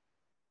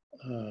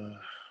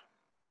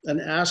an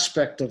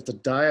aspect of the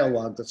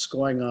dialogue that's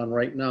going on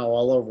right now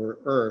all over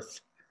Earth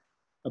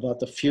about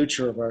the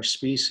future of our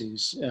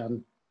species.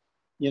 And,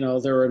 you know,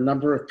 there are a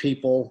number of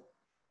people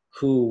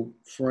who,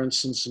 for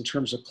instance, in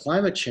terms of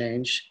climate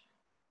change,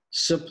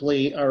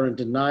 simply are in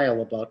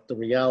denial about the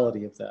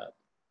reality of that.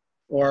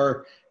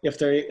 Or if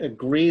they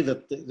agree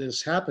that this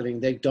is happening,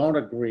 they don't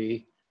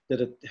agree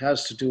that it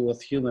has to do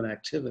with human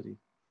activity.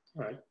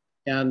 Right.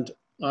 And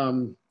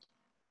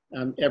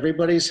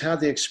everybody's had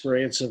the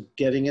experience of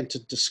getting into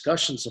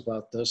discussions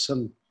about this,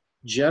 and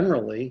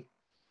generally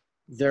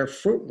they're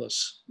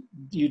fruitless.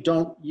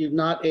 You're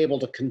not able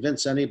to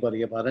convince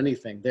anybody about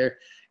anything there.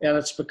 And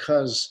it's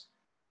because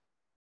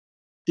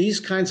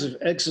these kinds of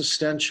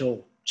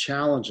existential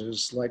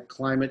challenges like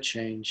climate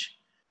change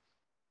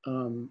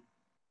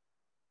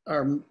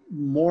are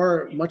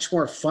much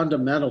more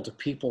fundamental to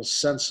people's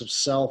sense of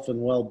self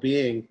and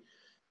well-being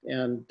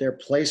and their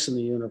place in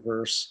the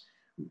universe.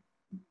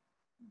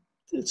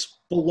 It's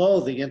below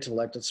the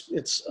intellect.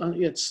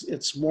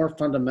 It's more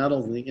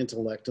fundamental than the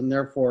intellect, and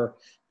therefore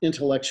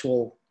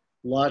intellectual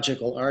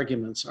logical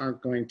arguments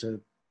aren't going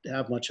to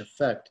have much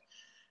effect.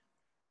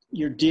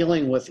 You're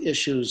dealing with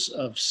issues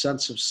of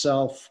sense of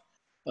self,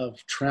 of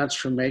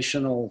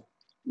transformational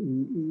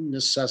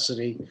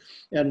necessity.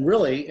 And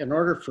really, in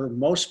order for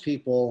most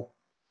people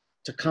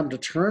to come to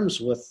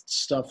terms with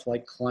stuff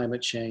like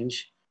climate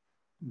change,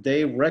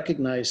 they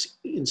recognize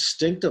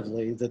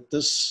instinctively that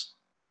this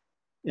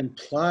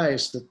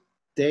implies that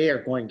they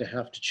are going to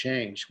have to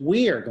change.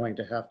 We are going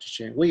to have to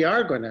change. We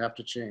are going to have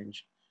to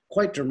change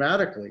quite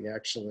dramatically,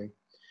 actually,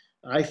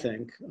 I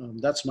think.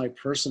 That's my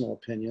personal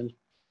opinion.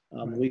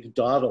 We've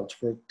dawdled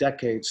for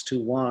decades too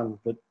long,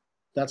 but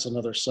that's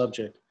another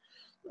subject.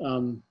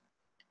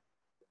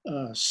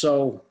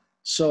 So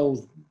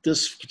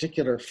this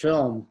particular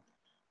film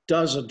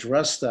does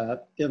address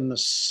that in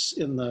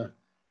the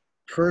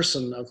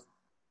person of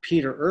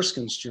Peter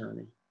Erskine's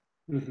journey,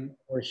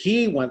 where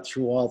he went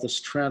through all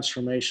this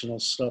transformational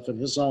stuff in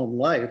his own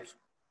life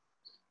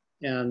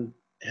and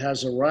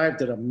has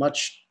arrived at a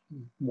much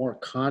more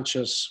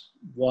conscious,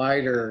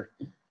 wider,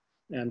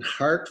 and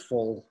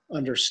heartful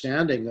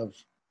understanding of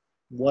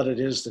what it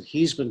is that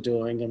he's been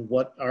doing and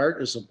what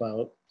art is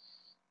about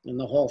and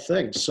the whole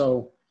thing.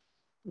 So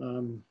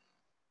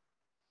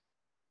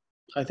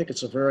I think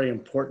it's a very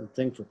important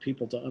thing for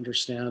people to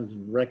understand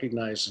and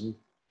recognize and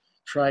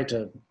try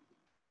to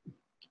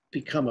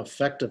become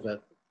effective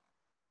at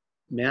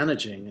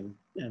managing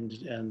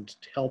and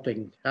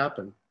helping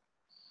happen.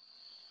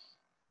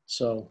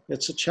 So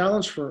it's a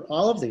challenge for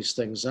all of these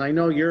things. And I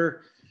know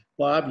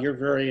Bob, you're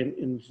very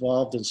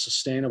involved in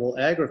sustainable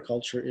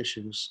agriculture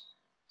issues.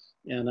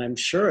 And I'm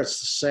sure it's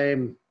the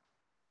same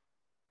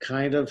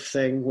kind of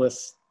thing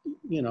with,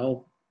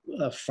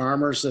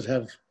 farmers that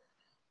have,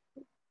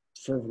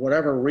 for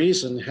whatever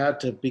reason, had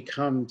to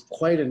become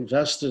quite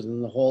invested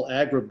in the whole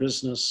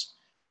agribusiness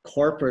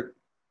corporate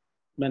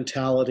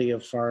mentality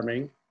of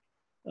farming,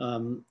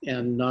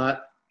 and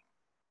not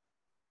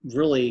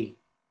really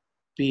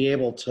be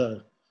able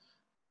to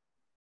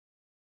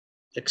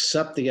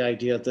accept the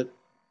idea that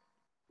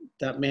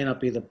that may not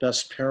be the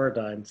best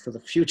paradigm for the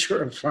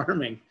future of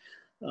farming.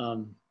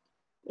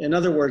 In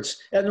other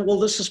words,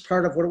 this is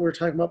part of what we were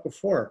talking about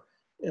before.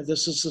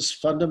 This is this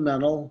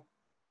fundamental,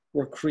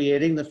 we're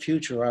creating the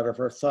future out of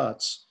our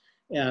thoughts.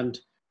 And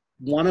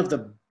one of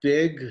the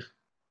big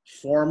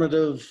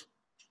formative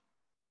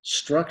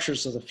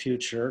structures of the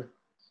future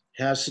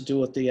has to do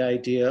with the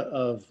idea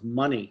of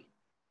money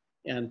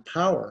and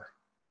power,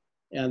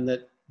 and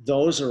that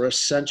those are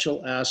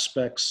essential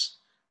aspects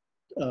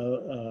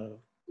of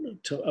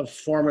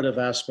formative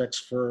aspects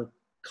for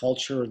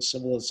culture and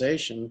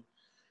civilization.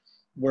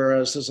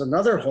 Whereas there's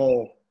another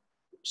whole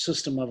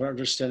system of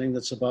understanding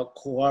that's about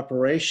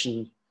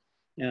cooperation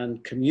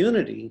and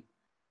community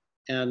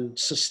and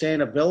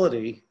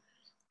sustainability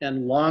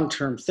and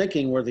long-term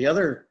thinking, where the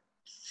other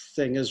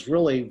thing is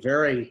really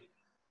very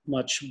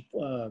much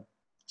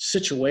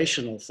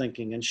situational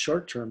thinking and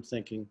short-term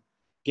thinking,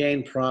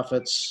 gain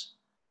profits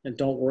and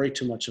don't worry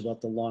too much about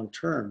the long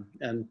term.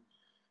 And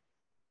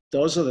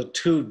those are the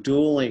two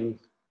dueling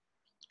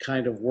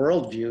kind of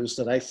worldviews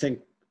that I think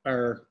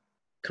are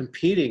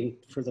competing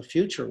for the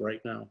future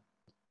right now.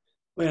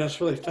 Well,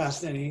 that's really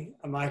fascinating,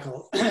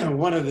 Michael.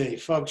 One of the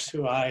folks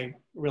who I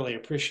really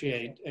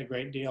appreciate a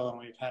great deal, and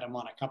we've had him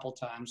on a couple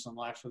times on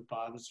Life with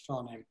Bob, is a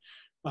fellow named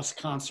Les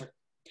Concert,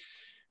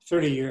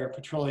 30-year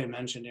petroleum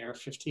engineer,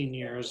 15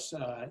 years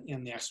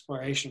in the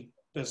exploration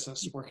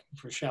business, working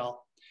for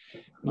Shell.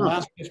 In the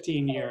last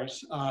 15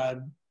 years,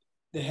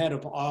 the head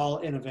of all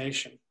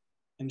innovation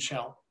in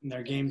Shell, in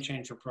their Game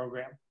Changer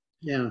program.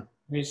 Yeah.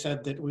 He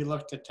said that we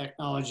looked at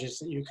technologies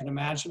that you can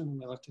imagine, and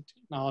we looked at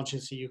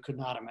technologies that you could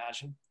not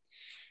imagine.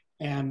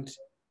 And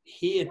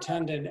he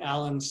attended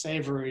Alan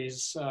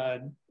Savory's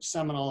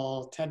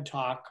seminal TED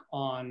Talk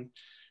on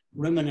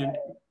ruminant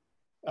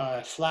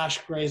flash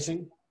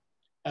grazing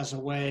as a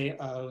way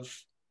of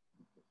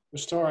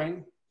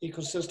restoring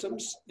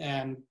ecosystems,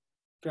 and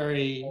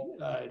very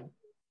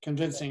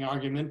convincing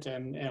argument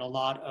and a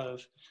lot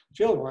of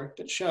field work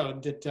that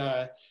showed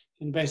that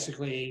in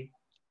basically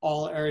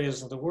all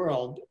areas of the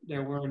world,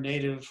 there were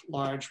native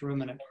large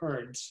ruminant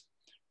herds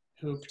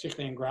who,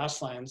 particularly in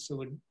grasslands, who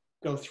would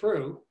go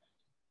through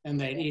and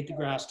they'd eat the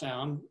grass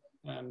down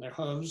and their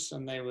hooves,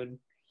 and they would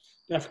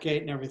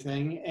defecate and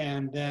everything,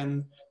 and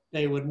then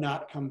they would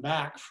not come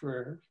back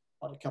for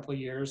about a couple of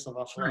years. The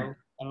buffalo, right.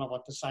 I don't know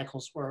what the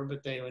cycles were,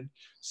 but they would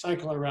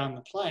cycle around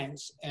the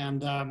plains.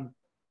 And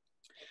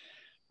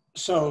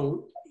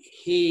so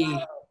he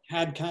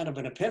had kind of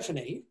an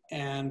epiphany,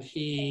 and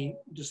he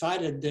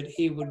decided that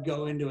he would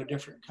go into a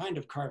different kind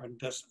of carbon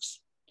business.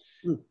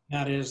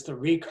 That is the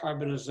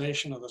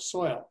recarbonization of the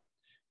soil.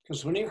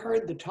 Because when he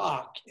heard the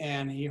talk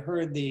and he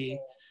heard the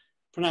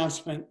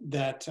pronouncement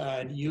that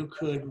you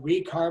could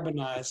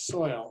recarbonize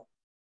soil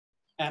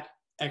at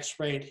X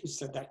rate, he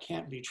said that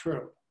can't be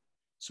true.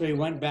 So he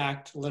went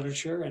back to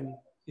literature, and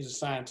he's a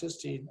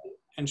scientist,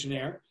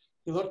 engineer.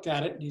 He looked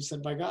at it and he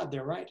said, by God,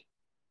 they're right.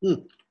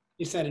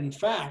 He said, in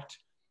fact,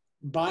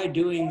 by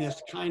doing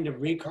this kind of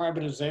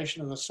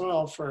recarbonization of the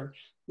soil for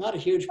not a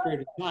huge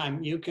period of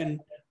time, you can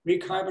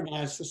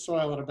recarbonize the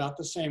soil at about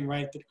the same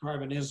rate that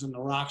carbon is in the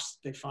rocks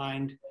that they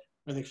find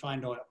where they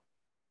find oil.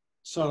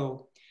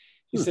 So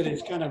he said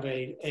it's kind of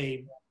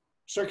a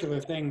circular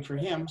thing for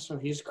him. So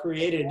he's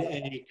created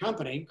a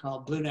company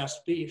called Blue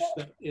Nest Beef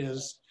that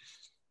is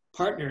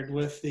partnered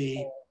with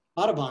the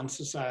Audubon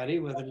Society,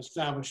 with an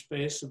established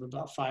base of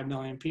about 5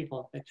 million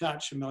people they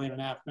touch, 1.5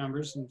 million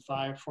members, and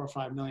 4 or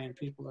 5 million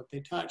people that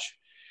they touch.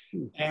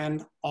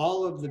 And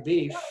all of the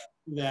beef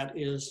that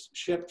is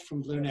shipped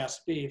from Blue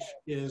Nest Beef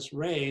is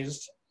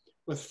raised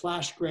with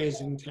flash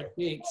grazing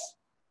techniques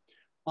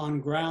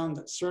on ground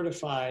that's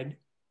certified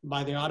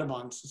by the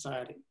Audubon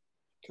Society.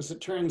 Because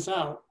it turns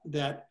out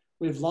that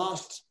we've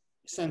lost,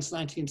 since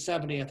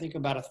 1970, I think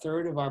about a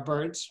third of our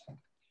birds,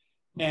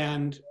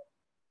 and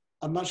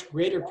a much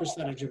greater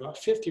percentage, about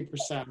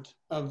 50%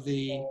 of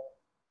the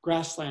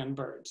grassland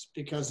birds.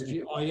 Because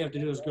if all you have to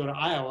do is go to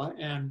Iowa,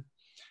 and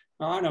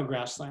there are no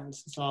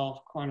grasslands. It's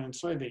all corn and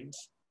soybeans,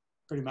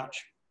 pretty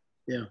much.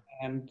 Yeah.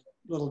 And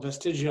little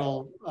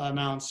vestigial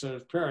amounts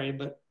of prairie,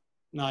 but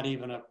not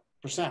even a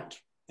percent.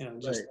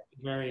 Just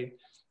very,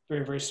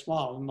 very, very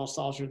small, the most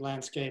altered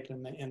landscape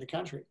in the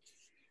country.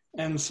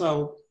 And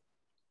so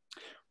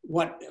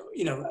what,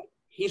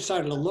 he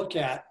started to look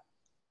at,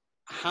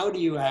 how do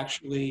you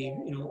actually,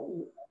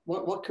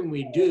 what can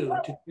we do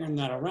to turn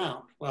that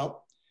around?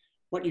 Well,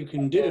 what you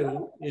can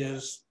do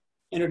is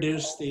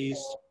introduce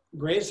these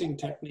grazing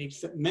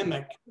techniques that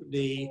mimic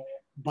the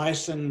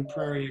bison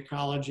prairie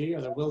ecology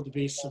or the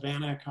wildebeest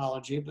savanna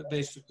ecology, but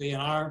basically in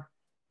our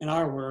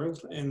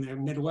world, in the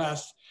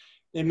Midwest,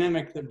 they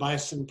mimic the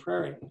bison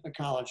prairie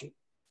ecology.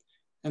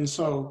 And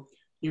so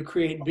you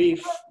create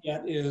beef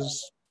that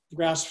is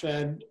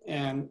grass-fed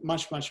and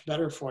much, much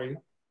better for you.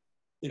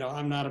 You know,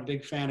 I'm not a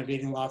big fan of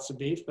eating lots of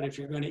beef, but if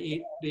you're going to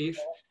eat beef,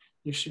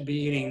 you should be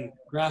eating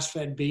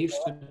grass-fed beef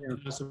that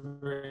has a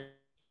very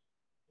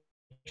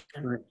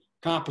different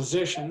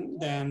composition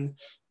than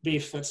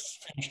beef that's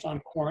finished on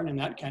corn and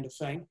that kind of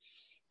thing.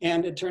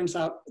 And it turns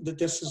out that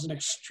this is an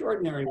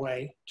extraordinary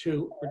way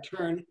to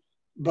return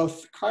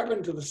both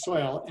carbon to the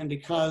soil, and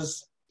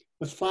because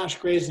with flash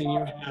grazing,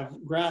 you have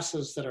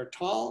grasses that are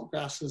tall,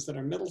 grasses that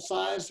are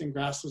middle-sized, and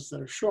grasses that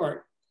are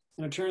short.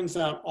 And it turns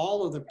out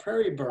all of the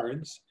prairie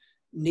birds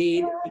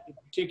need a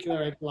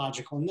particular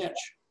ecological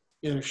niche,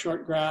 either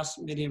short grass,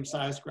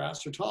 medium-sized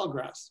grass, or tall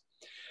grass.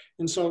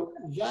 And so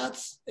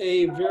that's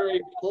a very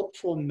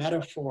hopeful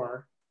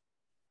metaphor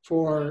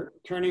for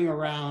turning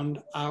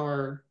around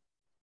our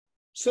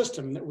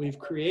system that we've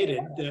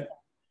created, that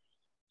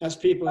as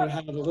people who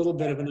have a little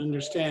bit of an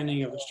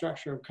understanding of the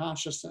structure of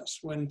consciousness,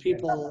 when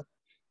people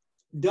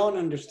don't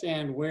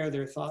understand where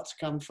their thoughts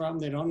come from,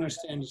 they don't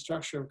understand the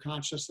structure of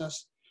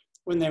consciousness,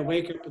 when they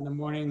wake up in the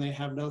morning, they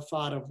have no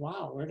thought of,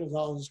 wow, where does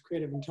all this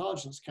creative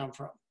intelligence come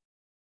from?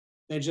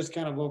 They just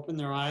kind of open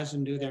their eyes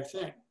and do their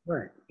thing.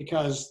 Right.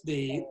 Because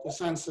the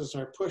senses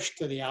are pushed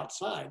to the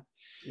outside.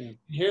 Yeah.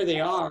 Here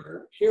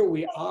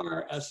we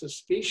are as a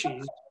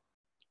species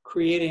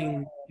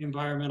creating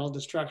environmental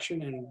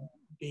destruction and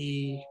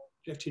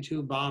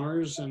B-52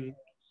 bombers and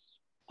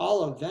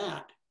all of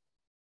that,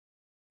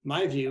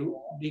 my view,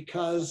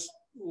 because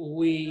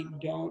we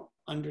don't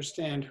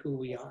understand who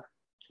we are.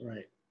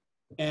 Right.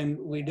 And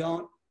we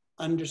don't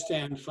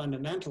understand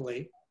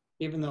fundamentally,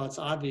 even though it's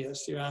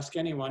obvious. You ask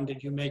anyone,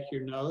 did you make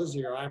your nose or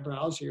your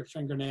eyebrows or your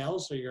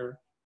fingernails or your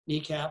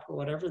kneecap or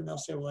whatever? And they'll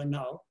say, well,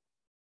 no.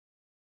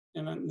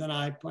 And then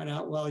I point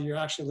out, well, you're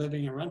actually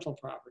living in rental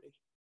property.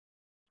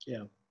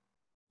 Yeah.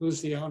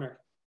 Who's the owner?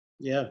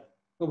 Yeah.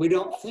 But we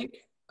don't think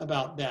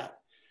about that.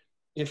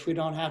 If we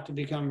don't have to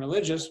become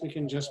religious, we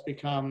can just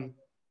become,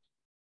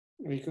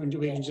 we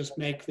can just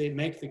make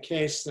the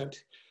case that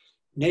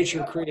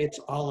nature creates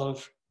all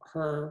of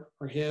her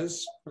or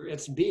his or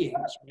its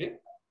beings, right?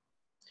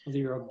 Whether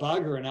you're a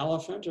bug or an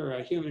elephant or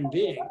a human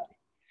being.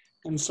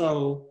 And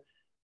so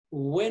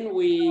when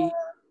we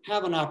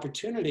have an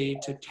opportunity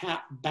to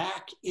tap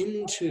back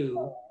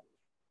into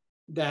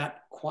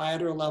that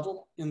quieter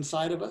level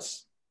inside of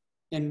us,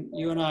 and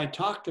you and I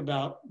talked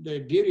about the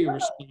beauty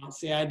response,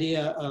 the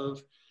idea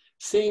of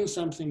seeing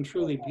something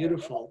truly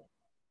beautiful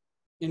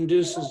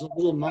induces a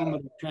little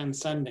moment of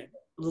transcending,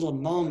 a little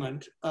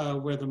moment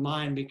where the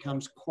mind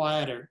becomes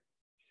quieter.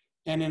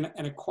 And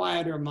a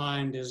quieter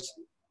mind is,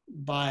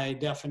 by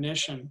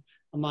definition,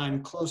 a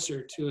mind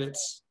closer to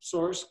its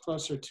source,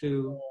 closer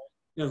to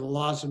the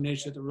laws of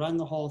nature that run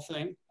the whole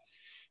thing.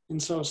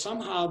 And so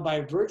somehow,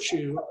 by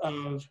virtue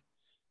of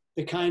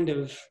the kind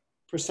of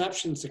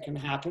perceptions that can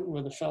happen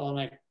with a fellow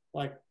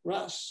like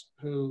Russ,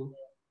 who,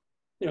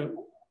 and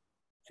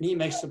he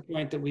makes the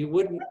point that we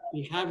wouldn't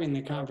be having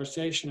the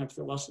conversation if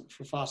it wasn't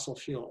for fossil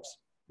fuels.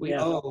 We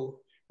owe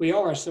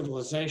our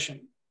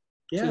civilization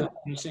to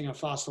using of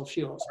fossil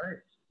fuels. Right.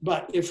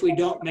 But if we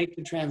don't make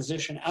the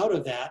transition out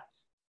of that,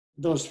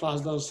 those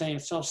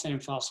self-same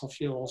fossil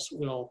fuels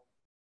will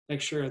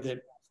make sure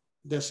that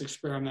this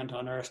experiment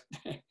on Earth,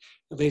 at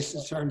least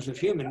in terms of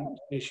human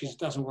species,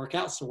 doesn't work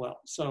out so well.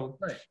 So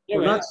anyway,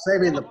 we're not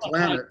saving the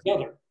planet.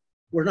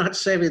 We're not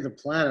saving the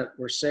planet.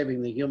 We're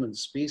saving the human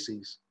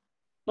species.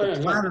 The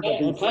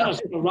planet's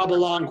going to rub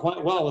along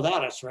quite well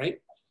without us, right?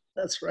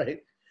 That's right.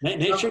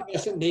 Nature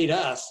doesn't need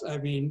us. I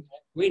mean,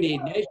 we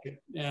need nature.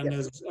 And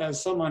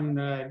as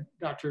someone,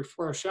 Dr.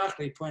 Forrest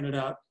Shockley pointed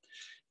out,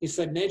 he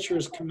said, nature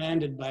is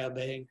commanded by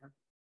obeying her.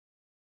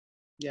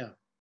 Yeah.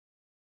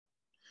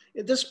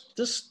 This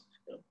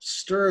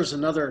stirs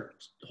another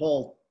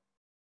whole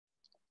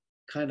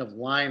kind of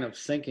line of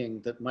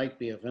thinking that might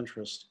be of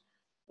interest.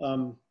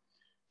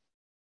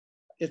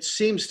 It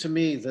seems to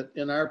me that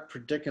in our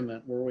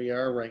predicament where we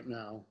are right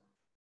now,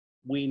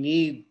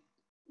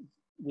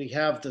 we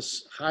have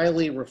this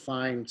highly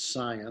refined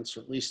science,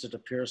 or at least it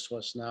appears to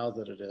us now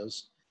that it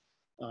is,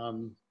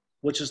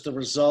 which is the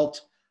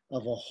result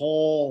of a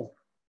whole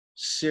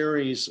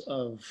series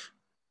of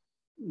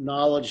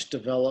knowledge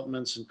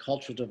developments and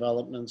cultural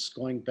developments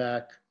going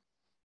back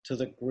to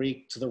the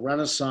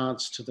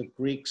Renaissance, to the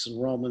Greeks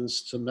and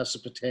Romans, to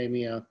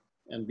Mesopotamia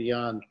and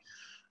beyond.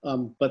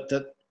 But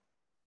that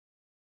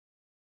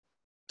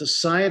the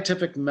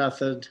scientific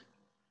method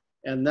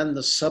and then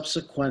the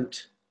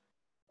subsequent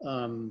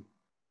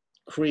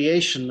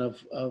creation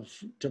of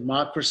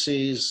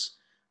democracies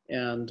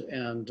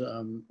and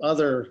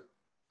other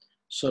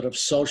sort of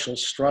social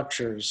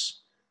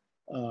structures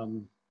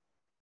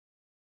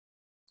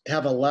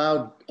have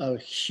allowed a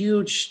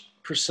huge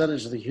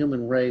percentage of the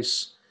human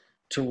race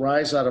to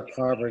rise out of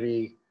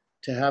poverty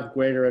to have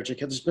greater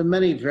education. There's been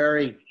many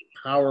very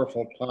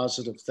powerful,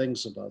 positive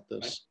things about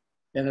this.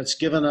 And it's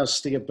given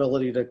us the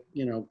ability to,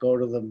 go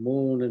to the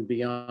moon and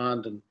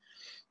beyond,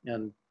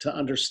 and to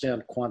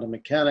understand quantum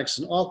mechanics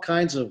and all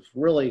kinds of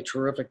really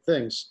terrific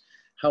things.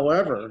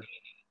 However,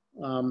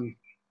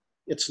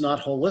 it's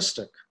not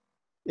holistic.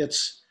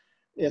 It's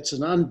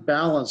an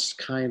unbalanced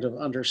kind of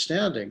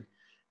understanding.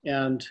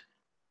 And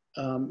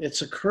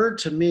it's occurred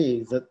to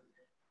me that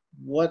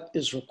what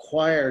is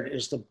required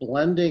is the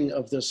blending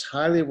of this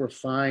highly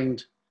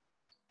refined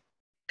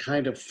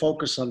kind of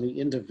focus on the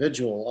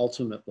individual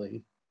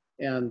ultimately,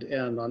 and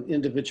on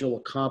individual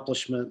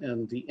accomplishment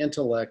and the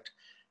intellect,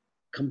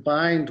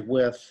 combined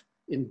with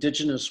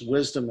indigenous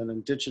wisdom and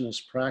indigenous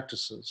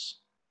practices,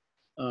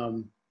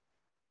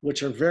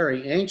 which are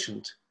very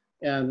ancient.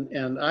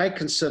 And I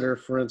consider,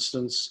 for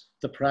instance,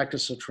 the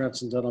practice of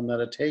transcendental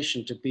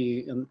meditation to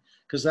be,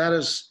 because that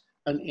is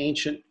an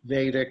ancient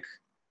Vedic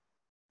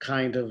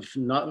kind of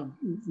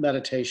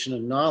meditation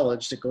and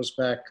knowledge that goes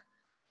back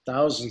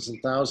thousands and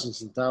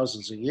thousands and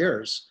thousands of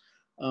years.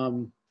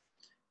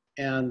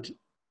 And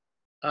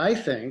I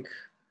think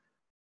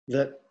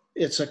that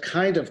it's a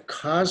kind of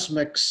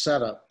cosmic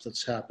setup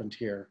that's happened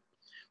here,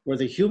 where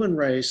the human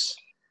race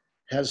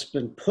has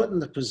been put in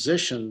the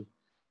position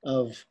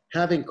of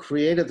having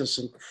created this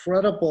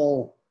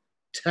incredible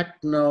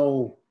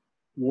techno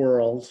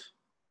world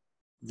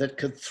that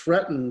could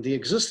threaten the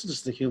existence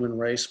of the human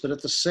race, but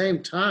at the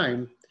same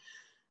time,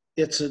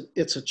 it's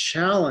a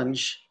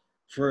challenge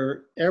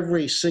for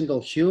every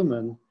single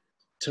human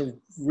to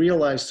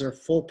realize their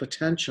full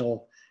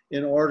potential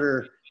in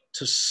order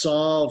to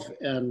solve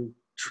and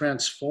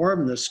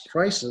transform this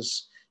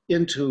crisis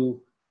into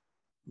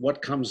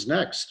what comes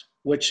next,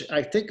 which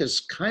I think is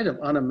kind of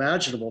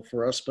unimaginable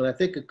for us, but I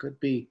think it could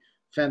be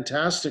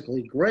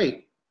fantastically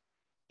great.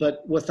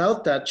 But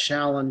without that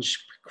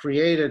challenge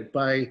created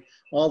by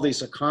all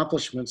these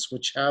accomplishments,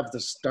 which have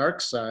this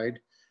dark side,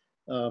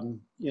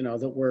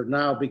 that we're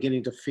now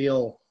beginning to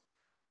feel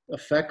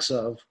effects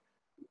of,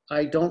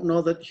 I don't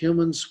know that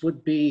humans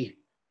would be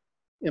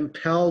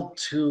impelled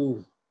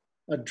to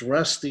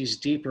address these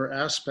deeper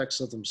aspects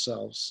of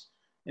themselves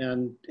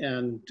and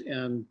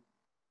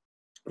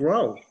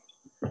grow,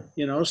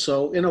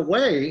 So in a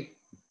way,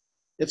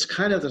 it's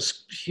kind of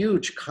this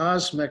huge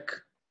cosmic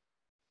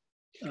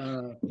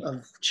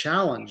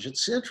challenge.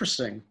 It's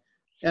interesting.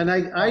 And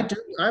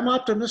I'm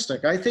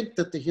optimistic. I think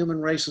that the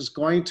human race is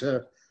going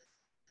to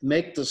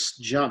make this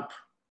jump.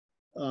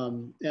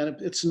 And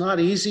it's not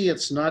easy,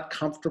 it's not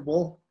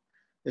comfortable,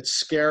 it's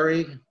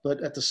scary,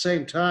 but at the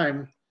same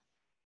time,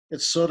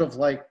 it's sort of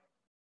like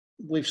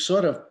we've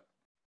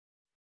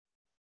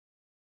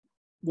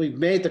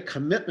made the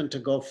commitment to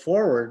go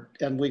forward,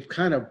 and we've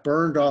kind of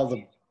burned all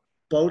the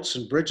boats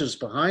and bridges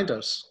behind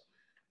us.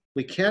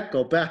 We can't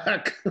go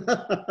back.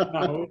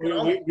 No,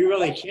 we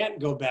really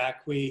can't go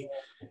back.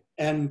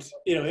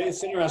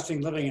 It's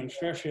interesting living in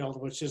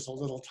Fairfield, which is a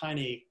little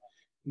tiny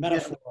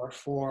metaphor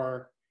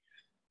for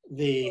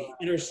the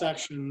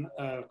intersection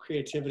of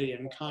creativity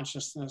and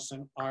consciousness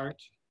and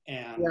art,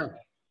 and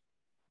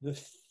the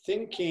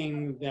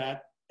thinking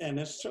that, and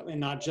it's certainly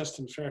not just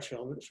in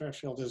Fairfield, but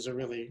Fairfield is a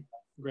really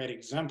great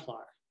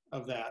exemplar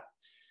of that.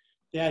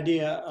 The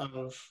idea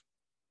of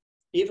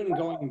even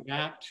going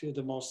back to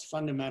the most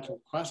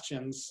fundamental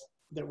questions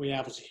that we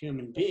have as a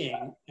human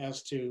being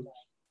as to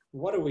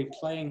what are we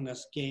playing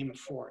this game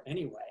for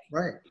anyway?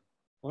 Right.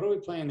 What are we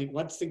playing?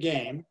 What's the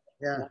game?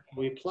 Yeah. Why are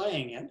we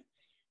playing it?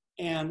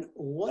 And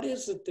what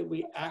is it that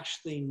we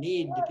actually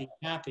need to be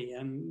happy?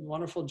 And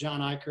wonderful John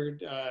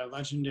Eichert,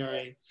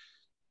 legendary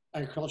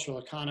agricultural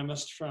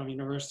economist from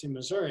University of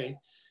Missouri,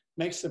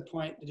 makes the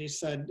point that he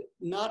said,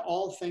 not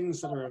all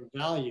things that are of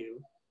value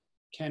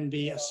can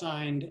be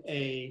assigned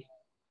a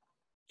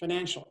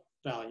financial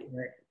value.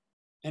 Right.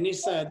 And he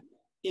said,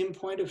 in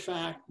point of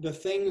fact, the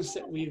things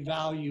that we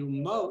value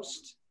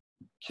most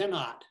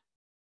cannot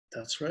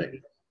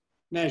be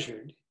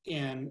measured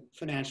in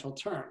financial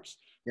terms.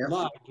 Yep.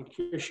 Love,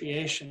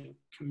 appreciation,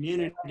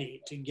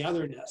 community,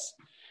 togetherness.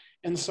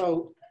 And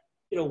so,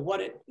 what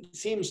it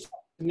seems to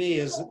me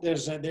is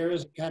that there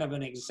is kind of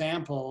an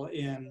example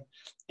in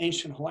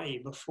ancient Hawaii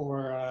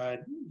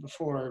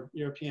before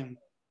European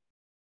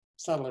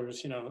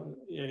settlers,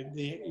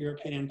 the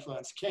European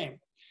influence came.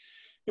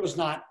 It was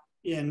not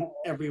in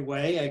every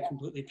way a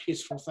completely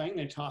peaceful thing.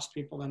 They tossed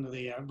people into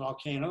the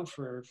volcano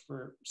for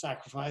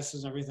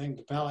sacrifices, everything,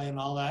 the pele and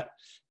all that.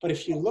 But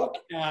if you look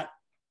at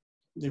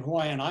the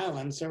Hawaiian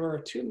Islands, there were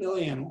 2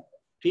 million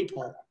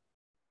people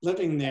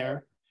living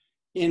there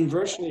in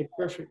virtually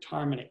perfect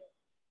harmony.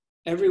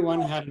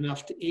 Everyone had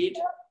enough to eat.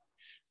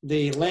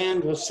 The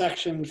land was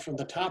sectioned from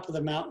the top of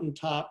the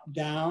mountaintop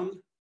down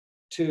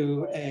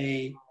to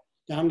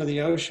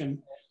the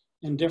ocean,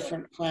 and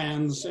different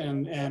clans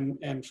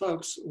and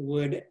folks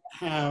would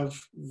have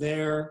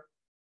their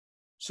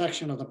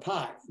section of the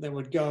pie that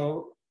would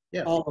go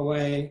all the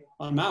way,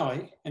 on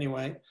Maui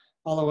anyway,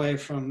 all the way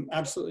from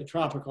absolutely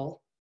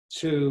tropical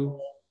to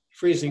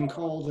freezing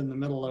cold in the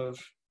middle of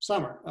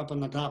summer up on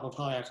the top of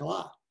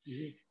Haleakala.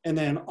 and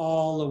then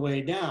all the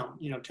way down,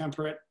 you know,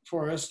 temperate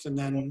forest, and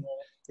then,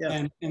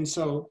 and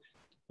so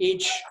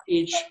each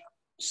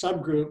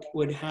subgroup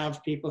would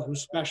have people who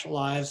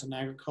specialize in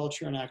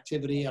agriculture and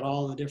activity at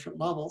all the different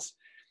levels.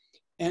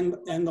 And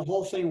the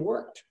whole thing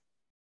worked.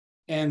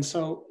 And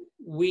so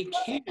we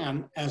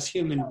can, as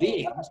human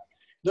beings,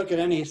 look at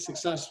any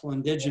successful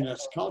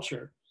indigenous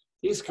culture.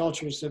 These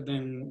cultures have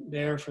been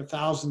there for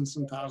thousands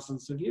and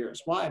thousands of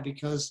years. Why?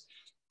 Because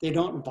they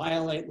don't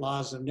violate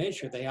laws of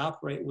nature. They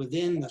operate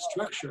within the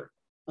structure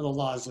of the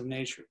laws of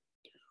nature.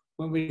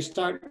 When we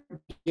start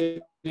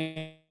giving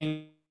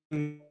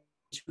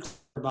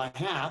by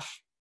half,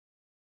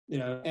 you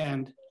know,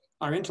 and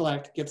our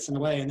intellect gets in the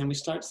way, and then we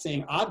start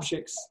seeing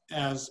objects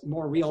as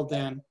more real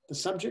than the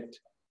subject.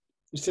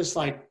 It's just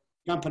like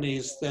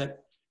companies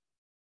that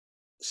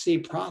see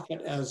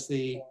profit as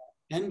the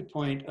end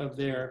point of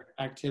their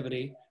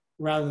activity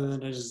rather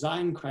than a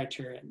design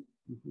criterion.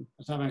 I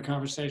was having a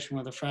conversation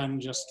with a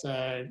friend just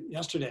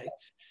yesterday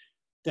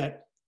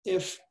that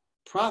if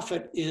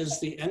profit is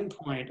the end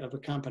point of a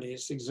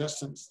company's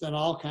existence, then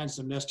all kinds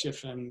of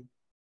mischief and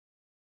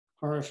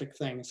horrific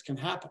things can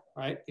happen,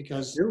 right?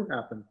 Because do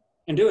happen.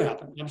 And do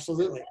happen,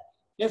 absolutely.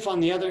 If, on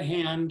the other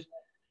hand,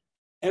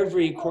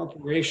 every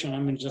corporation,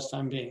 I'm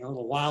being a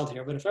little wild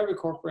here, but if every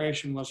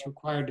corporation was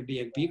required to be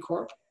a B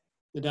Corp,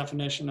 the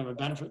definition of a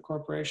benefit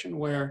corporation,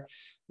 where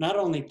not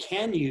only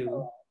can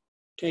you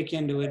take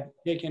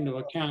into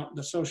account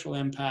the social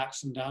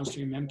impacts and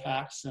downstream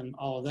impacts and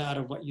all of that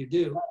of what you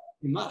do,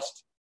 you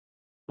must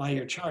by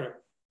your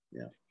charter.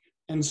 Yeah.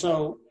 And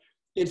so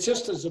it's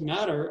just as a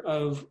matter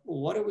of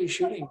what are we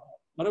shooting?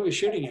 What are we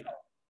shooting at?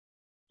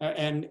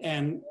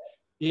 And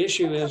the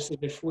issue is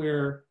that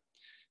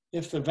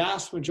if the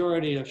vast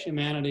majority of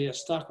humanity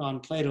is stuck on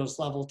Plato's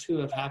level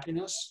 2 of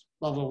happiness,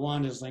 level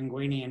 1 is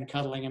linguini and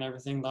cuddling and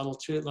everything, level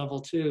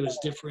two is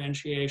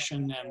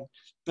differentiation and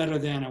better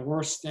than and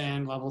worse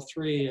than, level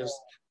 3 is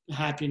the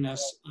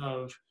happiness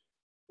of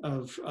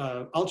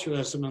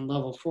altruism, and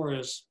level 4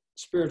 is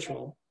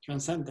spiritual,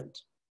 transcendent.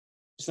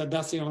 He said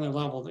that's the only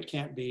level that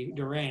can't be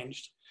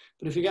deranged.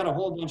 But if you got a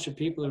whole bunch of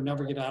people who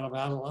never get out of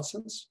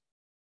adolescence,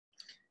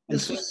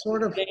 this is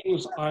sort of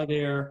things are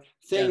there,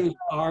 things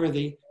are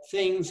the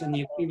things and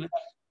the agreement.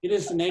 It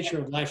is the nature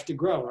of life to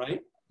grow,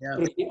 right? Yeah.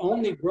 But if the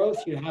only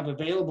growth you have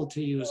available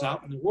to you is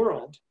out in the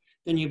world,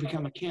 then you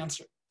become a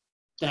cancer.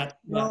 But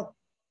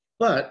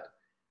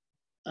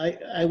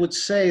I would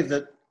say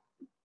that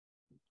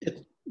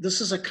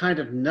this is a kind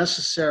of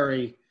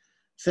necessary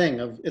thing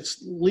of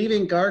it's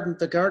leaving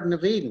the Garden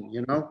of Eden,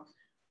 you know,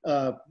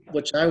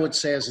 which I would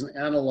say is an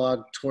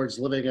analog towards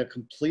living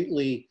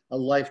a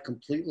life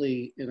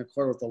completely in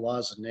accord with the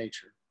laws of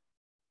nature,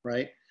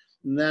 right?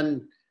 And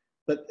then,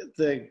 but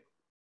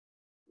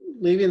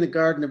leaving the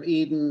Garden of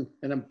Eden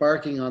and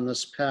embarking on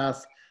this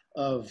path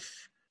of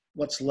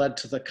what's led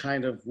to the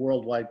kind of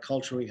worldwide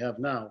culture we have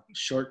now,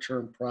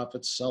 short-term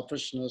profits,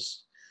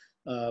 selfishness,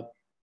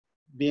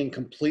 being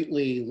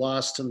completely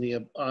lost in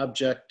the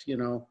object, you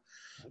know,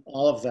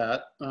 all of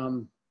that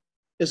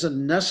is a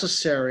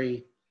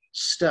necessary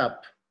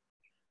step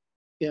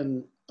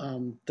in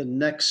the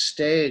next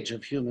stage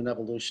of human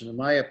evolution, in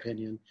my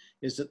opinion,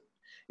 is that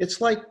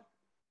it's like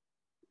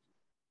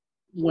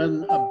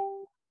when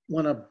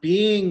a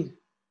being,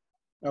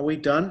 are we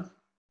done?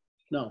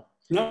 No.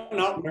 No,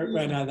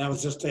 right now, that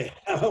was just a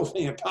little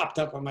thing that popped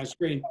up on my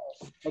screen.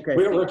 Okay.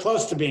 We're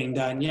close to being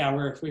done. Yeah,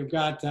 we've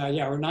got,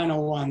 we're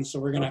 9:01, so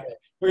we're gonna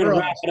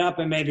wrap it up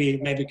and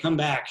maybe come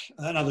back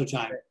another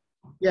time.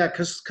 Yeah,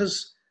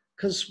 because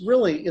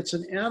really it's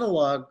an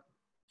analog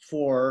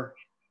for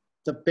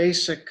the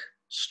basic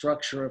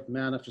structure of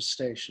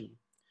manifestation,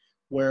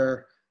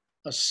 where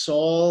a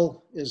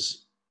soul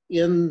is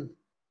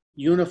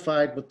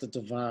unified with the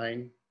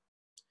divine,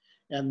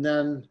 and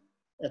then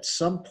at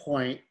some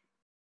point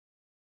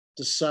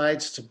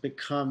decides to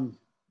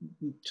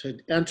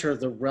enter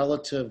the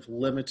relative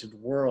limited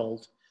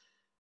world.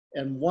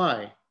 And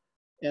why?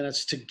 And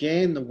it's to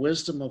gain the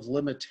wisdom of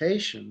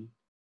limitation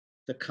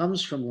that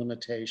comes from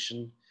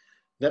limitation,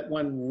 that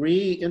when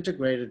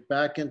reintegrated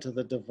back into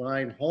the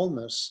divine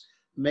wholeness,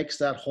 makes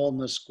that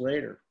wholeness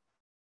greater.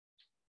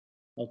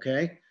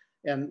 Okay?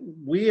 And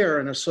we are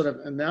in a sort of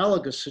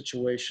analogous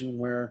situation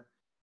where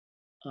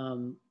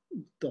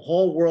the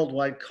whole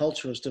worldwide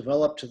culture has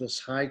developed to this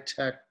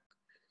high-tech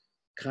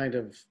kind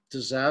of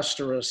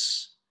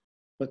disastrous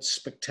but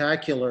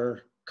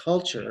spectacular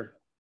culture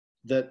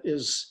that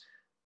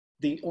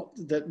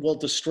will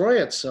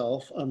destroy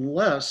itself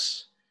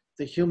unless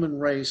the human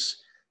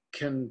race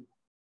can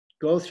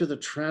go through the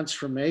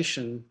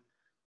transformation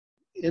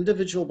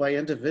individual by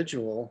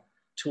individual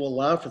to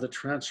allow for the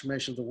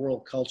transformation of the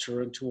world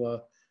culture into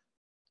a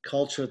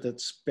culture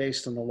that's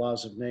based on the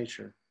laws of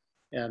nature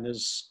and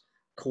is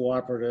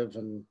cooperative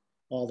and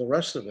all the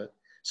rest of it.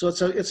 So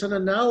it's an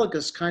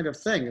analogous kind of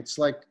thing. It's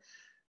like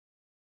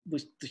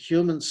the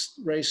human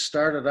race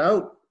started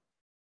out,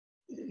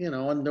 you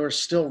know, and there are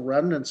still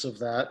remnants of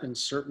that in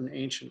certain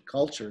ancient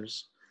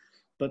cultures.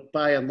 But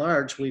by and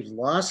large, we've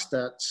lost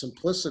that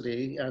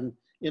simplicity and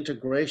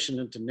integration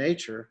into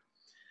nature.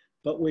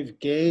 but we've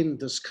gained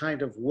this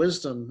kind of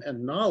wisdom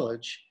and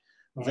knowledge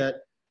Right. that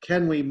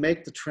can we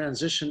make the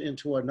transition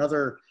into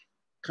another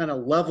kind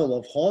of level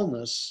of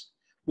wholeness,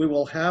 we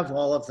will have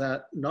all of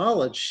that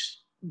knowledge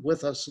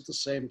with us at the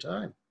same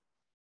time.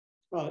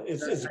 Well,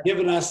 it's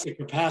given us the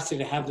capacity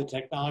to have the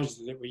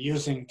technology that we're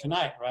using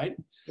tonight, right?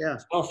 Yeah.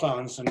 Cell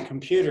phones and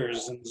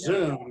computers and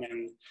Zoom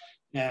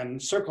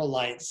and circle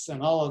lights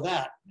and all of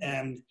that.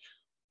 And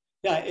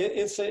yeah,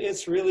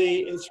 it's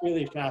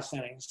really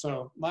fascinating.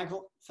 So,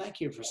 Michael,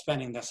 thank you for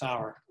spending this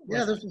hour.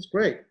 Yeah, this is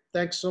great.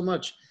 Thanks so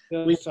much.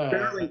 We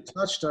barely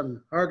touched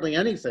on hardly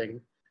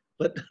anything,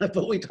 but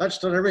we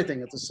touched on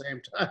everything at the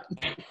same time.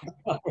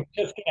 We're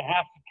just gonna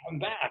have to come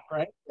back,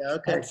 right? Yeah.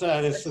 Okay.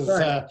 This is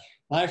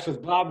Life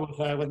with Bob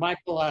with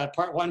Michael,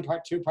 part 1,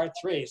 part 2, part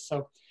 3.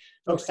 So,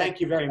 folks, thank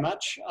you very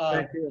much.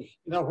 Thank you.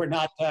 We're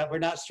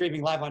not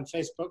streaming live on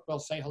Facebook. We'll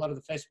say hello to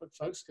the Facebook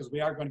folks because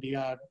we are going to be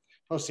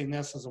hosting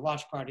this as a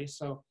watch party.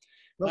 So,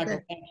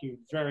 Michael, thank you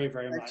very,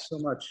 very much. Thanks so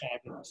much.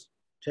 Fabulous.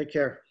 Take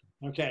care.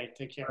 Okay,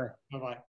 take care. Bye-bye.